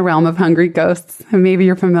called In the Realm of Hungry Ghosts. And maybe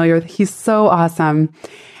you're familiar with it. He's so awesome.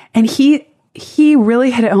 And he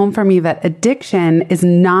really hit it home for me that addiction is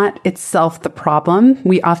not itself the problem.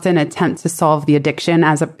 We often attempt to solve the addiction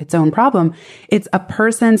as its own problem. It's a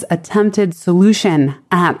person's attempted solution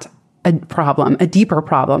at a problem, a deeper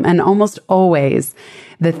problem. And almost always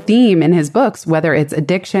the theme in his books, whether it's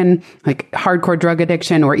addiction, like hardcore drug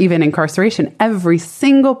addiction, or even incarceration, every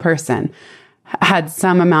single person had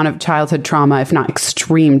some amount of childhood trauma, if not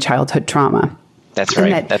extreme childhood trauma. That's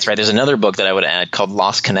right. That's right. There's another book that I would add called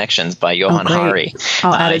Lost Connections by Johann Hari.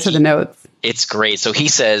 I'll add it to the notes. It's great. So he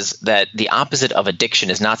says that the opposite of addiction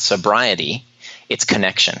is not sobriety, it's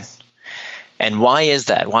connection. And why is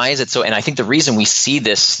that? Why is it so? And I think the reason we see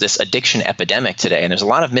this addiction epidemic today, and there's a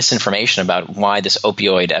lot of misinformation about why this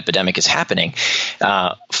opioid epidemic is happening,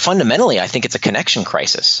 fundamentally, I think it's a connection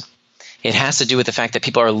crisis. It has to do with the fact that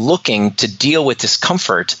people are looking to deal with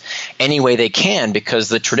discomfort any way they can because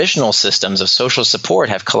the traditional systems of social support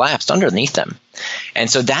have collapsed underneath them. And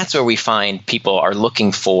so that's where we find people are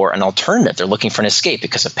looking for an alternative. They're looking for an escape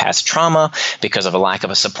because of past trauma, because of a lack of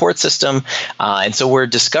a support system. And so we're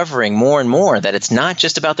discovering more and more that it's not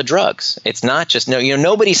just about the drugs. It's not just,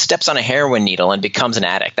 nobody steps on a heroin needle and becomes an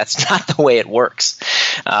addict. That's not the way it works.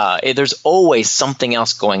 There's always something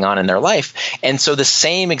else going on in their life. And so the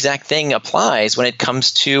same exact thing applies when it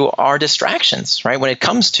comes to our distractions, right? When it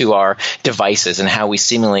comes to our devices and how we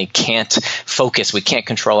seemingly can't focus, we can't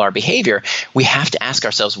control our behavior, we have to ask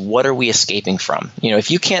ourselves, what are we escaping from?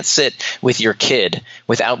 If you can't sit with your kid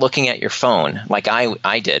without looking at your phone like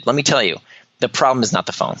I did, let me tell you, the problem is not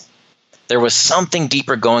the phone. There was something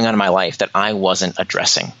deeper going on in my life that I wasn't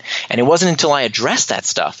addressing. And it wasn't until I addressed that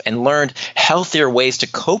stuff and learned healthier ways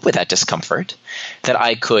to cope with that discomfort that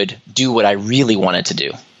I could do what I really wanted to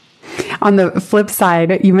do. On the flip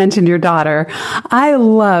side, you mentioned your daughter. I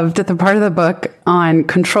loved the part of the book on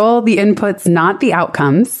control the inputs, not the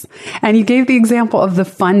outcomes. And you gave the example of the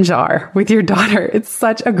fun jar with your daughter. It's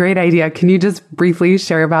such a great idea. Can you just briefly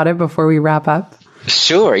share about it before we wrap up?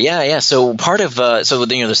 Sure. Yeah. So part of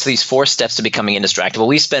there's these 4 steps to becoming indistractable.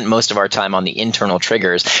 We spent most of our time on the internal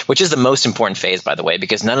triggers, which is the most important phase, by the way,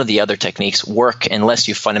 because none of the other techniques work unless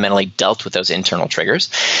you fundamentally dealt with those internal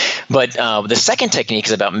triggers. But the second technique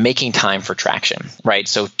is about making time for traction, right?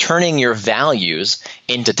 So turning your values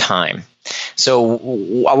into time. So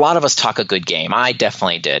a lot of us talk a good game. I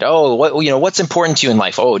definitely did. Oh, what's important to you in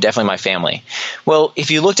life? Oh, definitely my family. Well,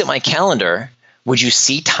 if you looked at my calendar, would you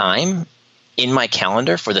see time in my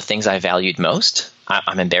calendar for the things I valued most?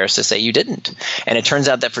 I'm embarrassed to say you didn't. And it turns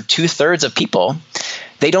out that for 2/3 of people,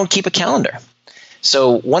 they don't keep a calendar.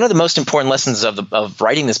 So one of the most important lessons of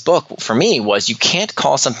writing this book for me was you can't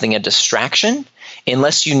call something a distraction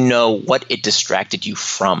unless you know what it distracted you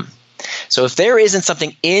from. So if there isn't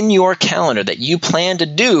something in your calendar that you plan to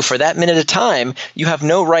do for that minute of time, you have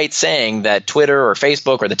no right saying that Twitter or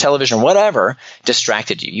Facebook or the television or whatever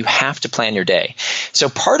distracted you. You have to plan your day. So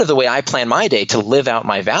part of the way I plan my day to live out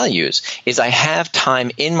my values is I have time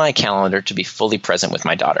in my calendar to be fully present with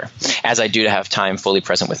my daughter, as I do to have time fully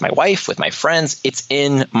present with my wife, with my friends. It's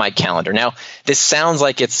in my calendar. Now, this sounds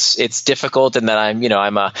like it's difficult and that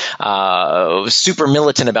I'm a super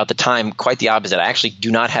militant about the time. Quite the opposite. I actually do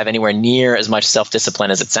not have anywhere near as much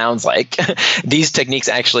self-discipline as it sounds like. These techniques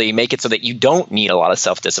actually make it so that you don't need a lot of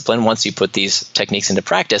self-discipline once you put these techniques into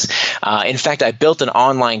practice. In fact, I built an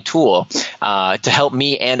online tool to help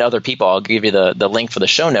me and other people. I'll give you the link for the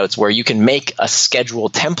show notes where you can make a schedule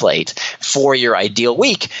template for your ideal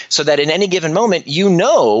week so that in any given moment, you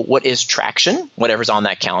know what is traction, whatever's on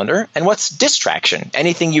that calendar, and what's distraction,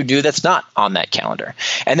 anything you do that's not on that calendar.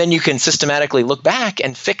 And then you can systematically look back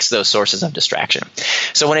and fix those sources of distraction.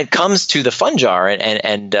 So when it comes to the fun jar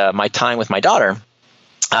and my time with my daughter,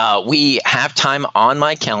 we have time on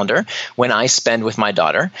my calendar when I spend with my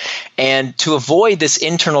daughter, and to avoid this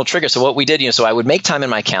internal trigger. So what we did, so I would make time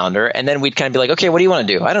in my calendar, and then we'd kind of be like, okay, what do you want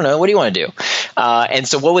to do? I don't know. What do you want to do? And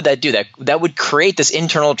so what would that do? That would create this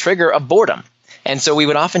internal trigger of boredom. And so we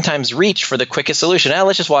would oftentimes reach for the quickest solution.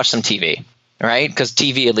 Let's just watch some TV, right? Because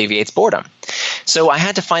TV alleviates boredom. So I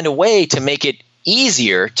had to find a way to make it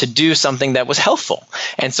easier to do something that was helpful.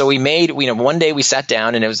 And so we made, one day we sat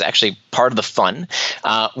down, and it was actually part of the fun.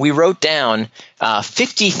 We wrote down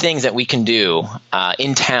 50 things that we can do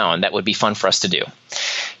in town that would be fun for us to do.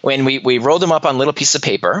 When we rolled them up on little pieces of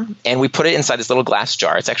paper, and we put it inside this little glass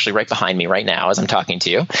jar. It's actually right behind me right now as I'm talking to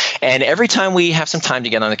you. And every time we have some time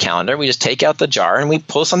together on the calendar, we just take out the jar and we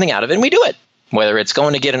pull something out of it and we do it. Whether it's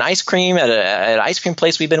going to get an ice cream at an ice cream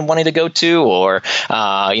place we've been wanting to go to, or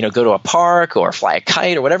go to a park, or fly a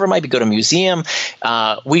kite, or whatever it might be, go to a museum.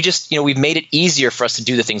 We've made it easier for us to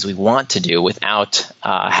do the things we want to do without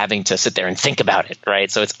having to sit there and think about it, right?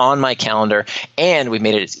 So it's on my calendar, and we've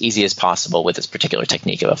made it as easy as possible with this particular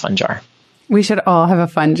technique of a fun jar. We should all have a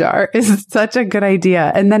fun jar. It's such a good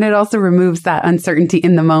idea. And then it also removes that uncertainty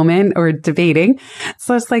in the moment or debating.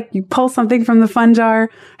 So it's like you pull something from the fun jar.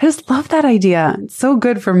 I just love that idea. It's so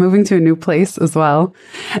good for moving to a new place as well.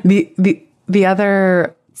 The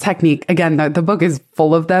other technique, again, the book is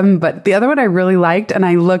full of them, but the other one I really liked, and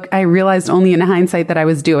I realized only in hindsight that I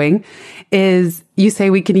was doing, is you say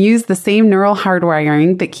we can use the same neural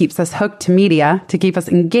hardwiring that keeps us hooked to media to keep us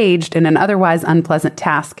engaged in an otherwise unpleasant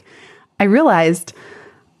task. I realized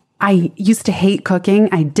I used to hate cooking.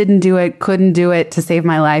 I didn't do it, couldn't do it to save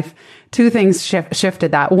my life. two things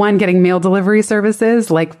shifted that. One, getting meal delivery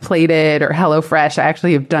services like Plated or HelloFresh. I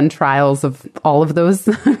actually have done trials of all of those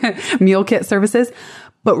meal kit services.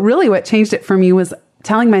 But really what changed it for me was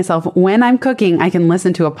telling myself when I'm cooking, I can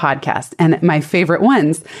listen to a podcast, and my favorite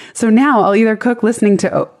ones. So now I'll either cook listening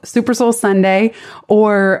to Super Soul Sunday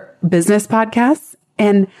or business podcasts,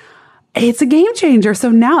 and it's a game changer. So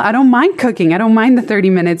now I don't mind cooking. I don't mind the 30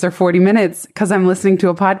 minutes or 40 minutes because I'm listening to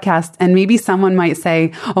a podcast. And maybe someone might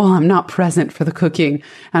say, oh, I'm not present for the cooking.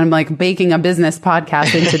 And I'm like baking a business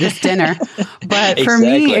podcast into this dinner. But for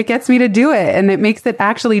me, it gets me to do it. And it makes it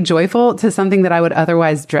actually joyful to something that I would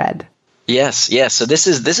otherwise dread. Yes. So this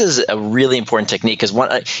is a really important technique because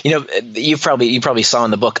you probably saw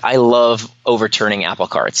in the book, I love overturning apple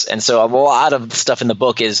carts, and so a lot of stuff in the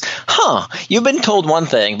book is, you've been told one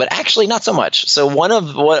thing, but actually not so much. So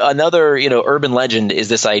another urban legend is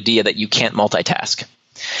this idea that you can't multitask.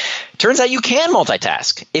 Turns out you can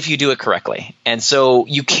multitask if you do it correctly. And so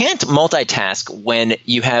you can't multitask when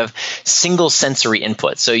you have single sensory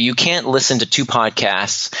input. So you can't listen to two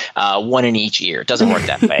podcasts, one in each ear. It doesn't work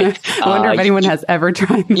that way. I wonder if anyone has ever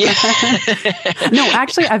tried that. Yeah. No,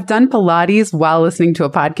 actually, I've done Pilates while listening to a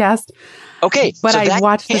podcast. Okay. But I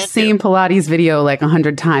watched the same Pilates video like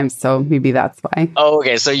 100 times, so maybe that's why. Oh,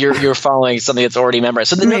 okay. So you're following something that's already memorized.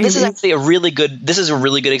 So this is actually a really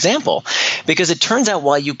good example, because it turns out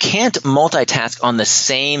while you can't multitask on the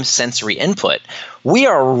same sensory input, we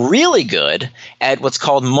are really good at what's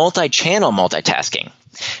called multi-channel multitasking.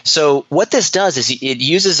 So what this does is it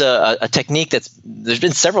uses a technique there's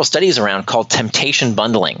been several studies around called temptation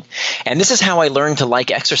bundling. And this is how I learned to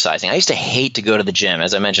like exercising. I used to hate to go to the gym.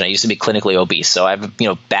 As I mentioned, I used to be clinically obese. So I have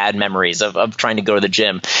bad memories of trying to go to the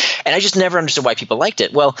gym. And I just never understood why people liked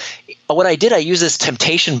it. Well, what I did, I used this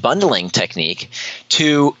temptation bundling technique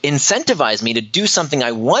to incentivize me to do something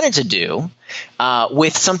I wanted to do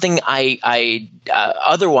with something I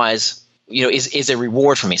otherwise is a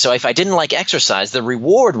reward for me. So if I didn't like exercise, the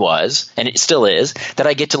reward was, and it still is, that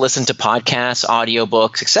I get to listen to podcasts,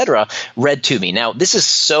 audiobooks, etc., read to me. Now, this is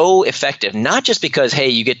so effective, not just because,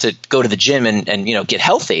 hey, you get to go to the gym and get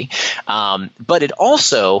healthy, but it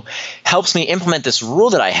also helps me implement this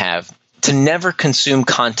rule that I have to never consume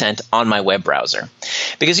content on my web browser.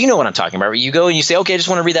 Because you know what I'm talking about. You go and you say, okay, I just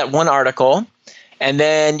want to read that one article. And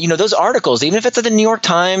then, those articles, even if it's at the New York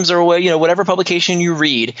Times or, whatever publication you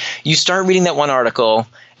read, you start reading that one article,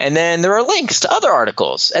 and then there are links to other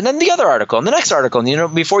articles, and then the other article, and the next article.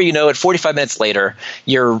 And, before you know it, 45 minutes later,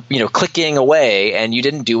 you're, clicking away, and you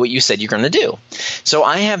didn't do what you said you're going to do. So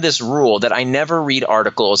I have this rule that I never read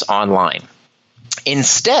articles online.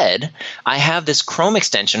 Instead, I have this Chrome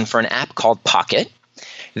extension for an app called Pocket,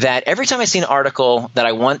 that every time I see an article that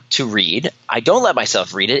I want to read, I don't let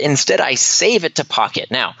myself read it. Instead, I save it to Pocket.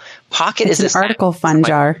 Now, Pocket is this article fun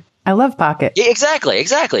jar. I love Pocket. Yeah, exactly.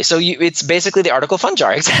 So it's basically the article fun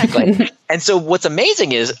jar. Exactly. And so what's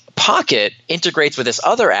amazing is Pocket integrates with this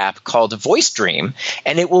other app called VoiceStream,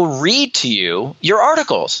 and it will read to you your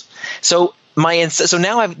articles. So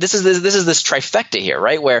now this is this trifecta here,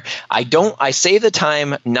 right? Where I save the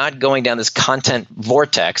time not going down this content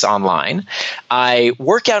vortex online. I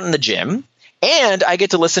work out in the gym, and I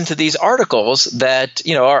get to listen to these articles that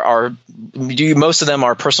most of them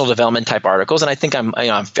are personal development type articles, and I think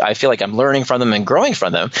I feel like I'm learning from them and growing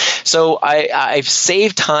from them. So I've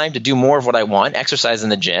saved time to do more of what I want, exercise in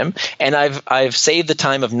the gym, and I've saved the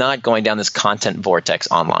time of not going down this content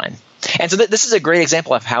vortex online. And so this is a great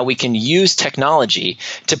example of how we can use technology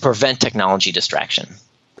to prevent technology distraction.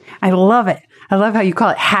 I love it. I love how you call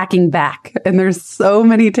it hacking back. And there's so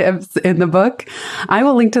many tips in the book. I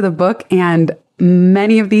will link to the book and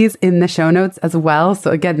many of these in the show notes as well. So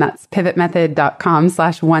again, that's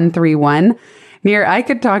pivotmethod.com/131. Nir, I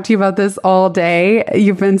could talk to you about this all day.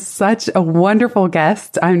 You've been such a wonderful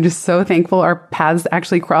guest. I'm just so thankful our paths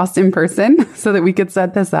actually crossed in person so that we could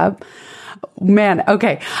set this up. Man,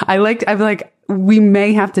 okay. I'm like, we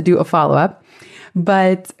may have to do a follow-up.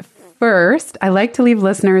 But first, I like to leave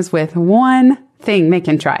listeners with one thing they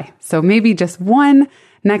can try. So maybe just one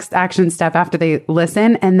next action step after they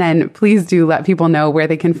listen. And then please do let people know where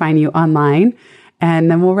they can find you online. And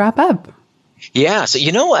then we'll wrap up. Yeah. So,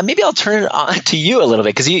 maybe I'll turn it on to you a little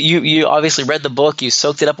bit because you obviously read the book. You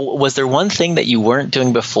soaked it up. Was there one thing that you weren't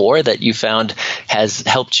doing before that you found has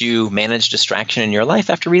helped you manage distraction in your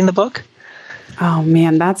life after reading the book? Oh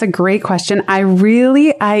man, that's a great question.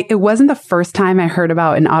 It wasn't the first time I heard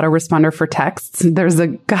about an autoresponder for texts. There's a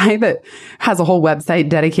guy that has a whole website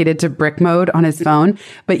dedicated to brick mode on his phone,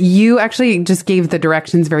 but you actually just gave the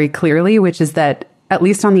directions very clearly, which is that at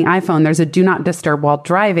least on the iPhone, there's a do not disturb while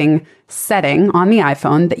driving setting on the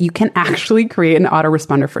iPhone that you can actually create an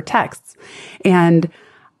autoresponder for texts. And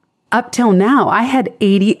up till now, I had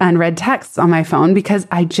 80 unread texts on my phone because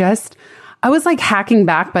I was like hacking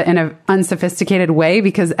back, but in an unsophisticated way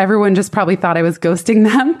because everyone just probably thought I was ghosting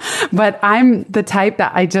them. But I'm the type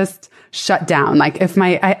that I just shut down. Like if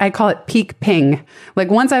I call it peak ping. Like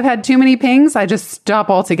once I've had too many pings, I just stop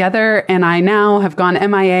altogether. And I now have gone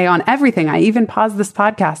MIA on everything. I even paused this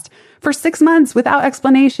podcast for 6 months without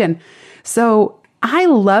explanation. So I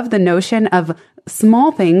love the notion of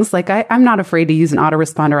small things. Like I'm not afraid to use an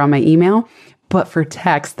autoresponder on my email. But for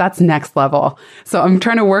text, that's next level. So I'm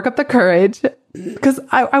trying to work up the courage because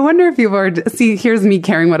I wonder if people here's me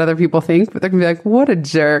caring what other people think, but they're gonna be like, what a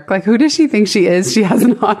jerk. Like, who does she think she is? She has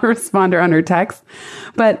an autoresponder on her text.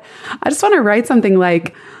 But I just want to write something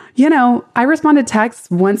like, I respond to texts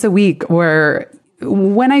once a week or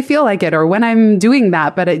when I feel like it or when I'm doing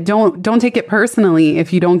that, but don't take it personally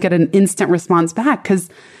if you don't get an instant response back. Because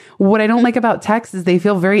what I don't like about texts is they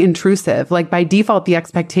feel very intrusive. Like by default, the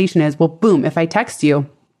expectation is, well, boom, if I text you,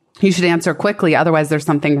 you should answer quickly. Otherwise, there's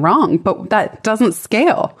something wrong. But that doesn't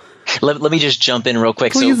scale. Let me just jump in real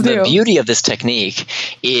quick. Please so do. The beauty of this technique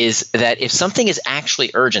is that if something is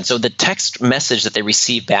actually urgent, so the text message that they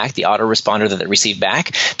receive back, the autoresponder that they receive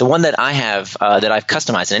back, the one that I have that I've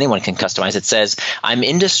customized, and anyone can customize, it says, I'm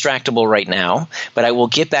indistractable right now, but I will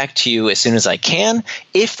get back to you as soon as I can.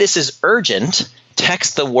 If this is urgent,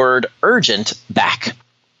 text the word urgent back.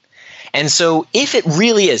 And so if it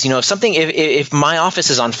really is, if my office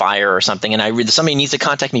is on fire or something and somebody needs to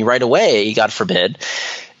contact me right away, God forbid,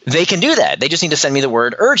 they can do that. They just need to send me the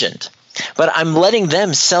word urgent. But I'm letting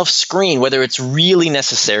them self-screen whether it's really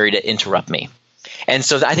necessary to interrupt me. And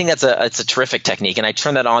so I think it's a terrific technique, and I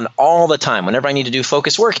turn that on all the time whenever I need to do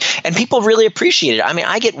focus work, and people really appreciate it. I mean,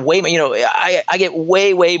 I get I get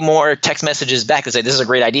way more text messages back that say this is a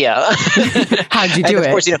great idea. How'd you do it?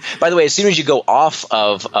 Of course, by the way, as soon as you go off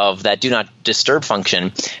of that do not disturb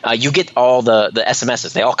function, you get all the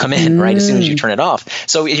SMSs. They all come in right as soon as you turn it off.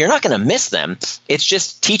 So you're not going to miss them. It's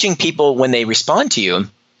just teaching people when they respond to you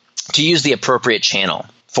to use the appropriate channel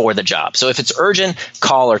for the job. So if it's urgent,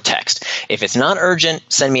 call or text. If it's not urgent,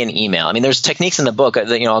 send me an email. I mean, there's techniques in the book.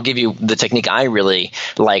 I'll give you the technique I really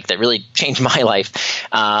like that really changed my life.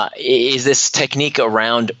 Is this technique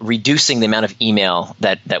around reducing the amount of email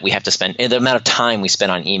that we have to spend, the amount of time we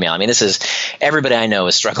spend on email. I mean, everybody I know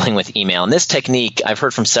is struggling with email. And this technique, I've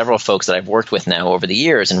heard from several folks that I've worked with now over the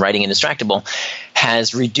years in writing Indistractable,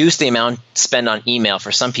 has reduced the amount spent on email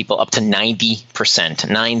for some people up to 90%,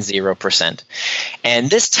 90%. And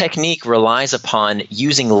this technique relies upon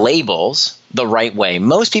using labels the right way.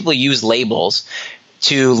 Most people use labels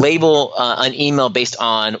to label an email based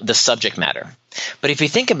on the subject matter. But if you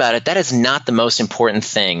think about it, that is not the most important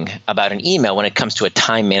thing about an email when it comes to a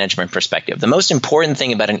time management perspective. The most important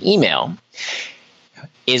thing about an email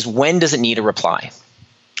is when does it need a reply.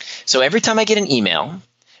 So every time I get an email,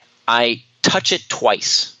 I touch it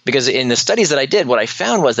twice, because in the studies that I did, what I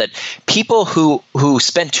found was that people who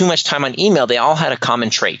spent too much time on email, they all had a common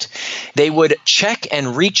trait. They would check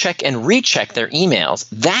and recheck their emails.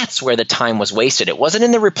 That's where the time was wasted. It wasn't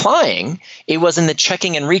in the replying. It was in the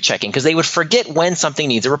checking and rechecking, because they would forget when something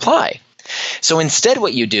needs a reply. So instead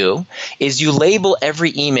what you do is you label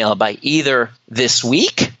every email by either this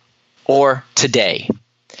week or today.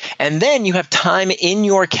 And then you have time in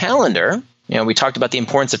your calendar. We talked about the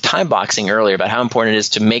importance of time boxing earlier, about how important it is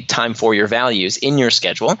to make time for your values in your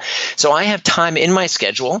schedule. So I have time in my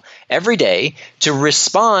schedule every day to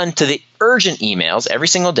respond to the urgent emails every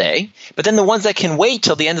single day. But then the ones that can wait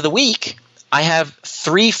till the end of the week, I have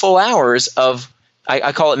 3 full hours of,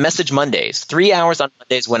 I call it Message Mondays, 3 hours on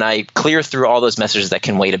Mondays when I clear through all those messages that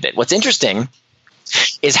can wait a bit. What's interesting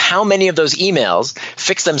is how many of those emails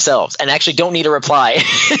fix themselves and actually don't need a reply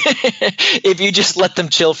if you just let them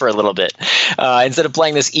chill for a little bit instead of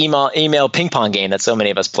playing this email ping pong game that so many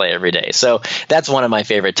of us play every day. So that's one of my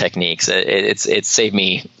favorite techniques. It's saved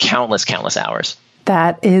me countless hours.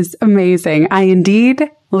 That is amazing. I indeed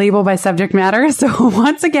label by subject matter. So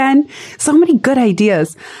once again, so many good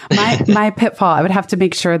ideas. My pitfall, I would have to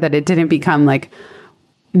make sure that it didn't become like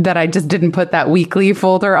that I just didn't put that weekly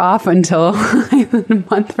folder off until a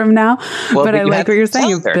month from now. Well, but I like what you're saying.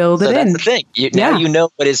 You build it in. That's the thing. Now you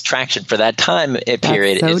know what is traction for that time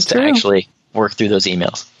period is to actually work through those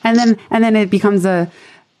emails. And then it becomes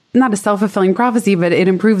not a self-fulfilling prophecy, but it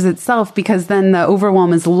improves itself, because then the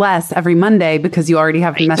overwhelm is less every Monday because you already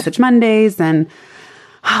have Message Mondays. And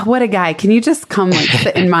what a guy. Can you just come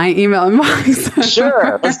sit in my email inbox?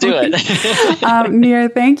 Sure. Let's do it. Nir,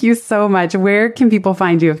 thank you so much. Where can people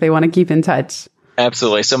find you if they want to keep in touch?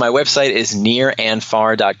 Absolutely. So my website is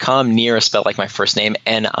nirandfar.com. Nir is spelled like my first name,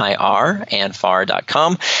 N-I-R,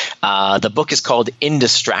 andfar.com. The book is called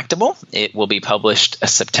Indistractable. It will be published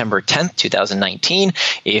September 10th, 2019.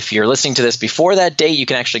 If you're listening to this before that date, you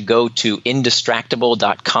can actually go to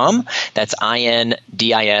indistractable.com. That's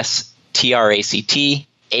INDISTRACTABLE.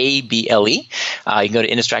 You can go to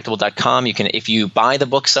indistractable.com. You can, if you buy the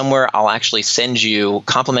book somewhere, I'll actually send you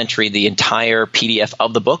complimentary the entire PDF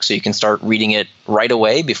of the book, so you can start reading it right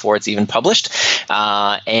away before it's even published.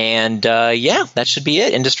 That should be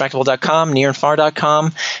it. Indistractable.com,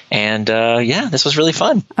 nirandfar.com, and this was really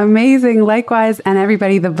fun. Amazing. Likewise, and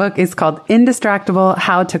everybody, the book is called Indistractable: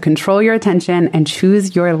 How to Control Your Attention and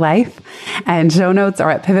Choose Your Life. And show notes are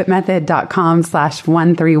at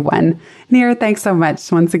pivotmethod.com/131. Nir, thanks so much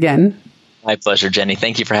once again. My pleasure, Jenny.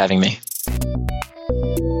 Thank you for having me.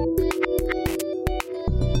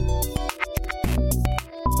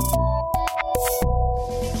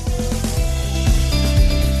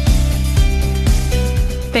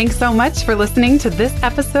 Thanks so much for listening to this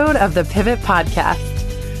episode of the Pivot Podcast.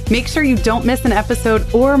 Make sure you don't miss an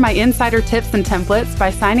episode or my insider tips and templates by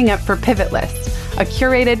signing up for Pivot List, a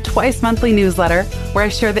curated twice monthly newsletter where I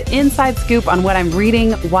share the inside scoop on what I'm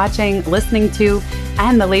reading, watching, listening to,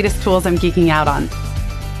 and the latest tools I'm geeking out on.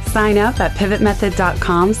 Sign up at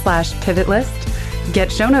pivotmethod.com/pivotlist.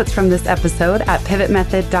 Get show notes from this episode at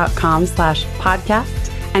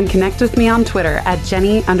pivotmethod.com/podcast and connect with me on Twitter at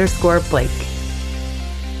Jenny_Blake.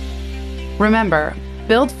 Remember,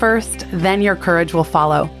 build first, then your courage will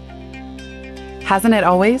follow. Hasn't it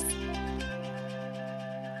always?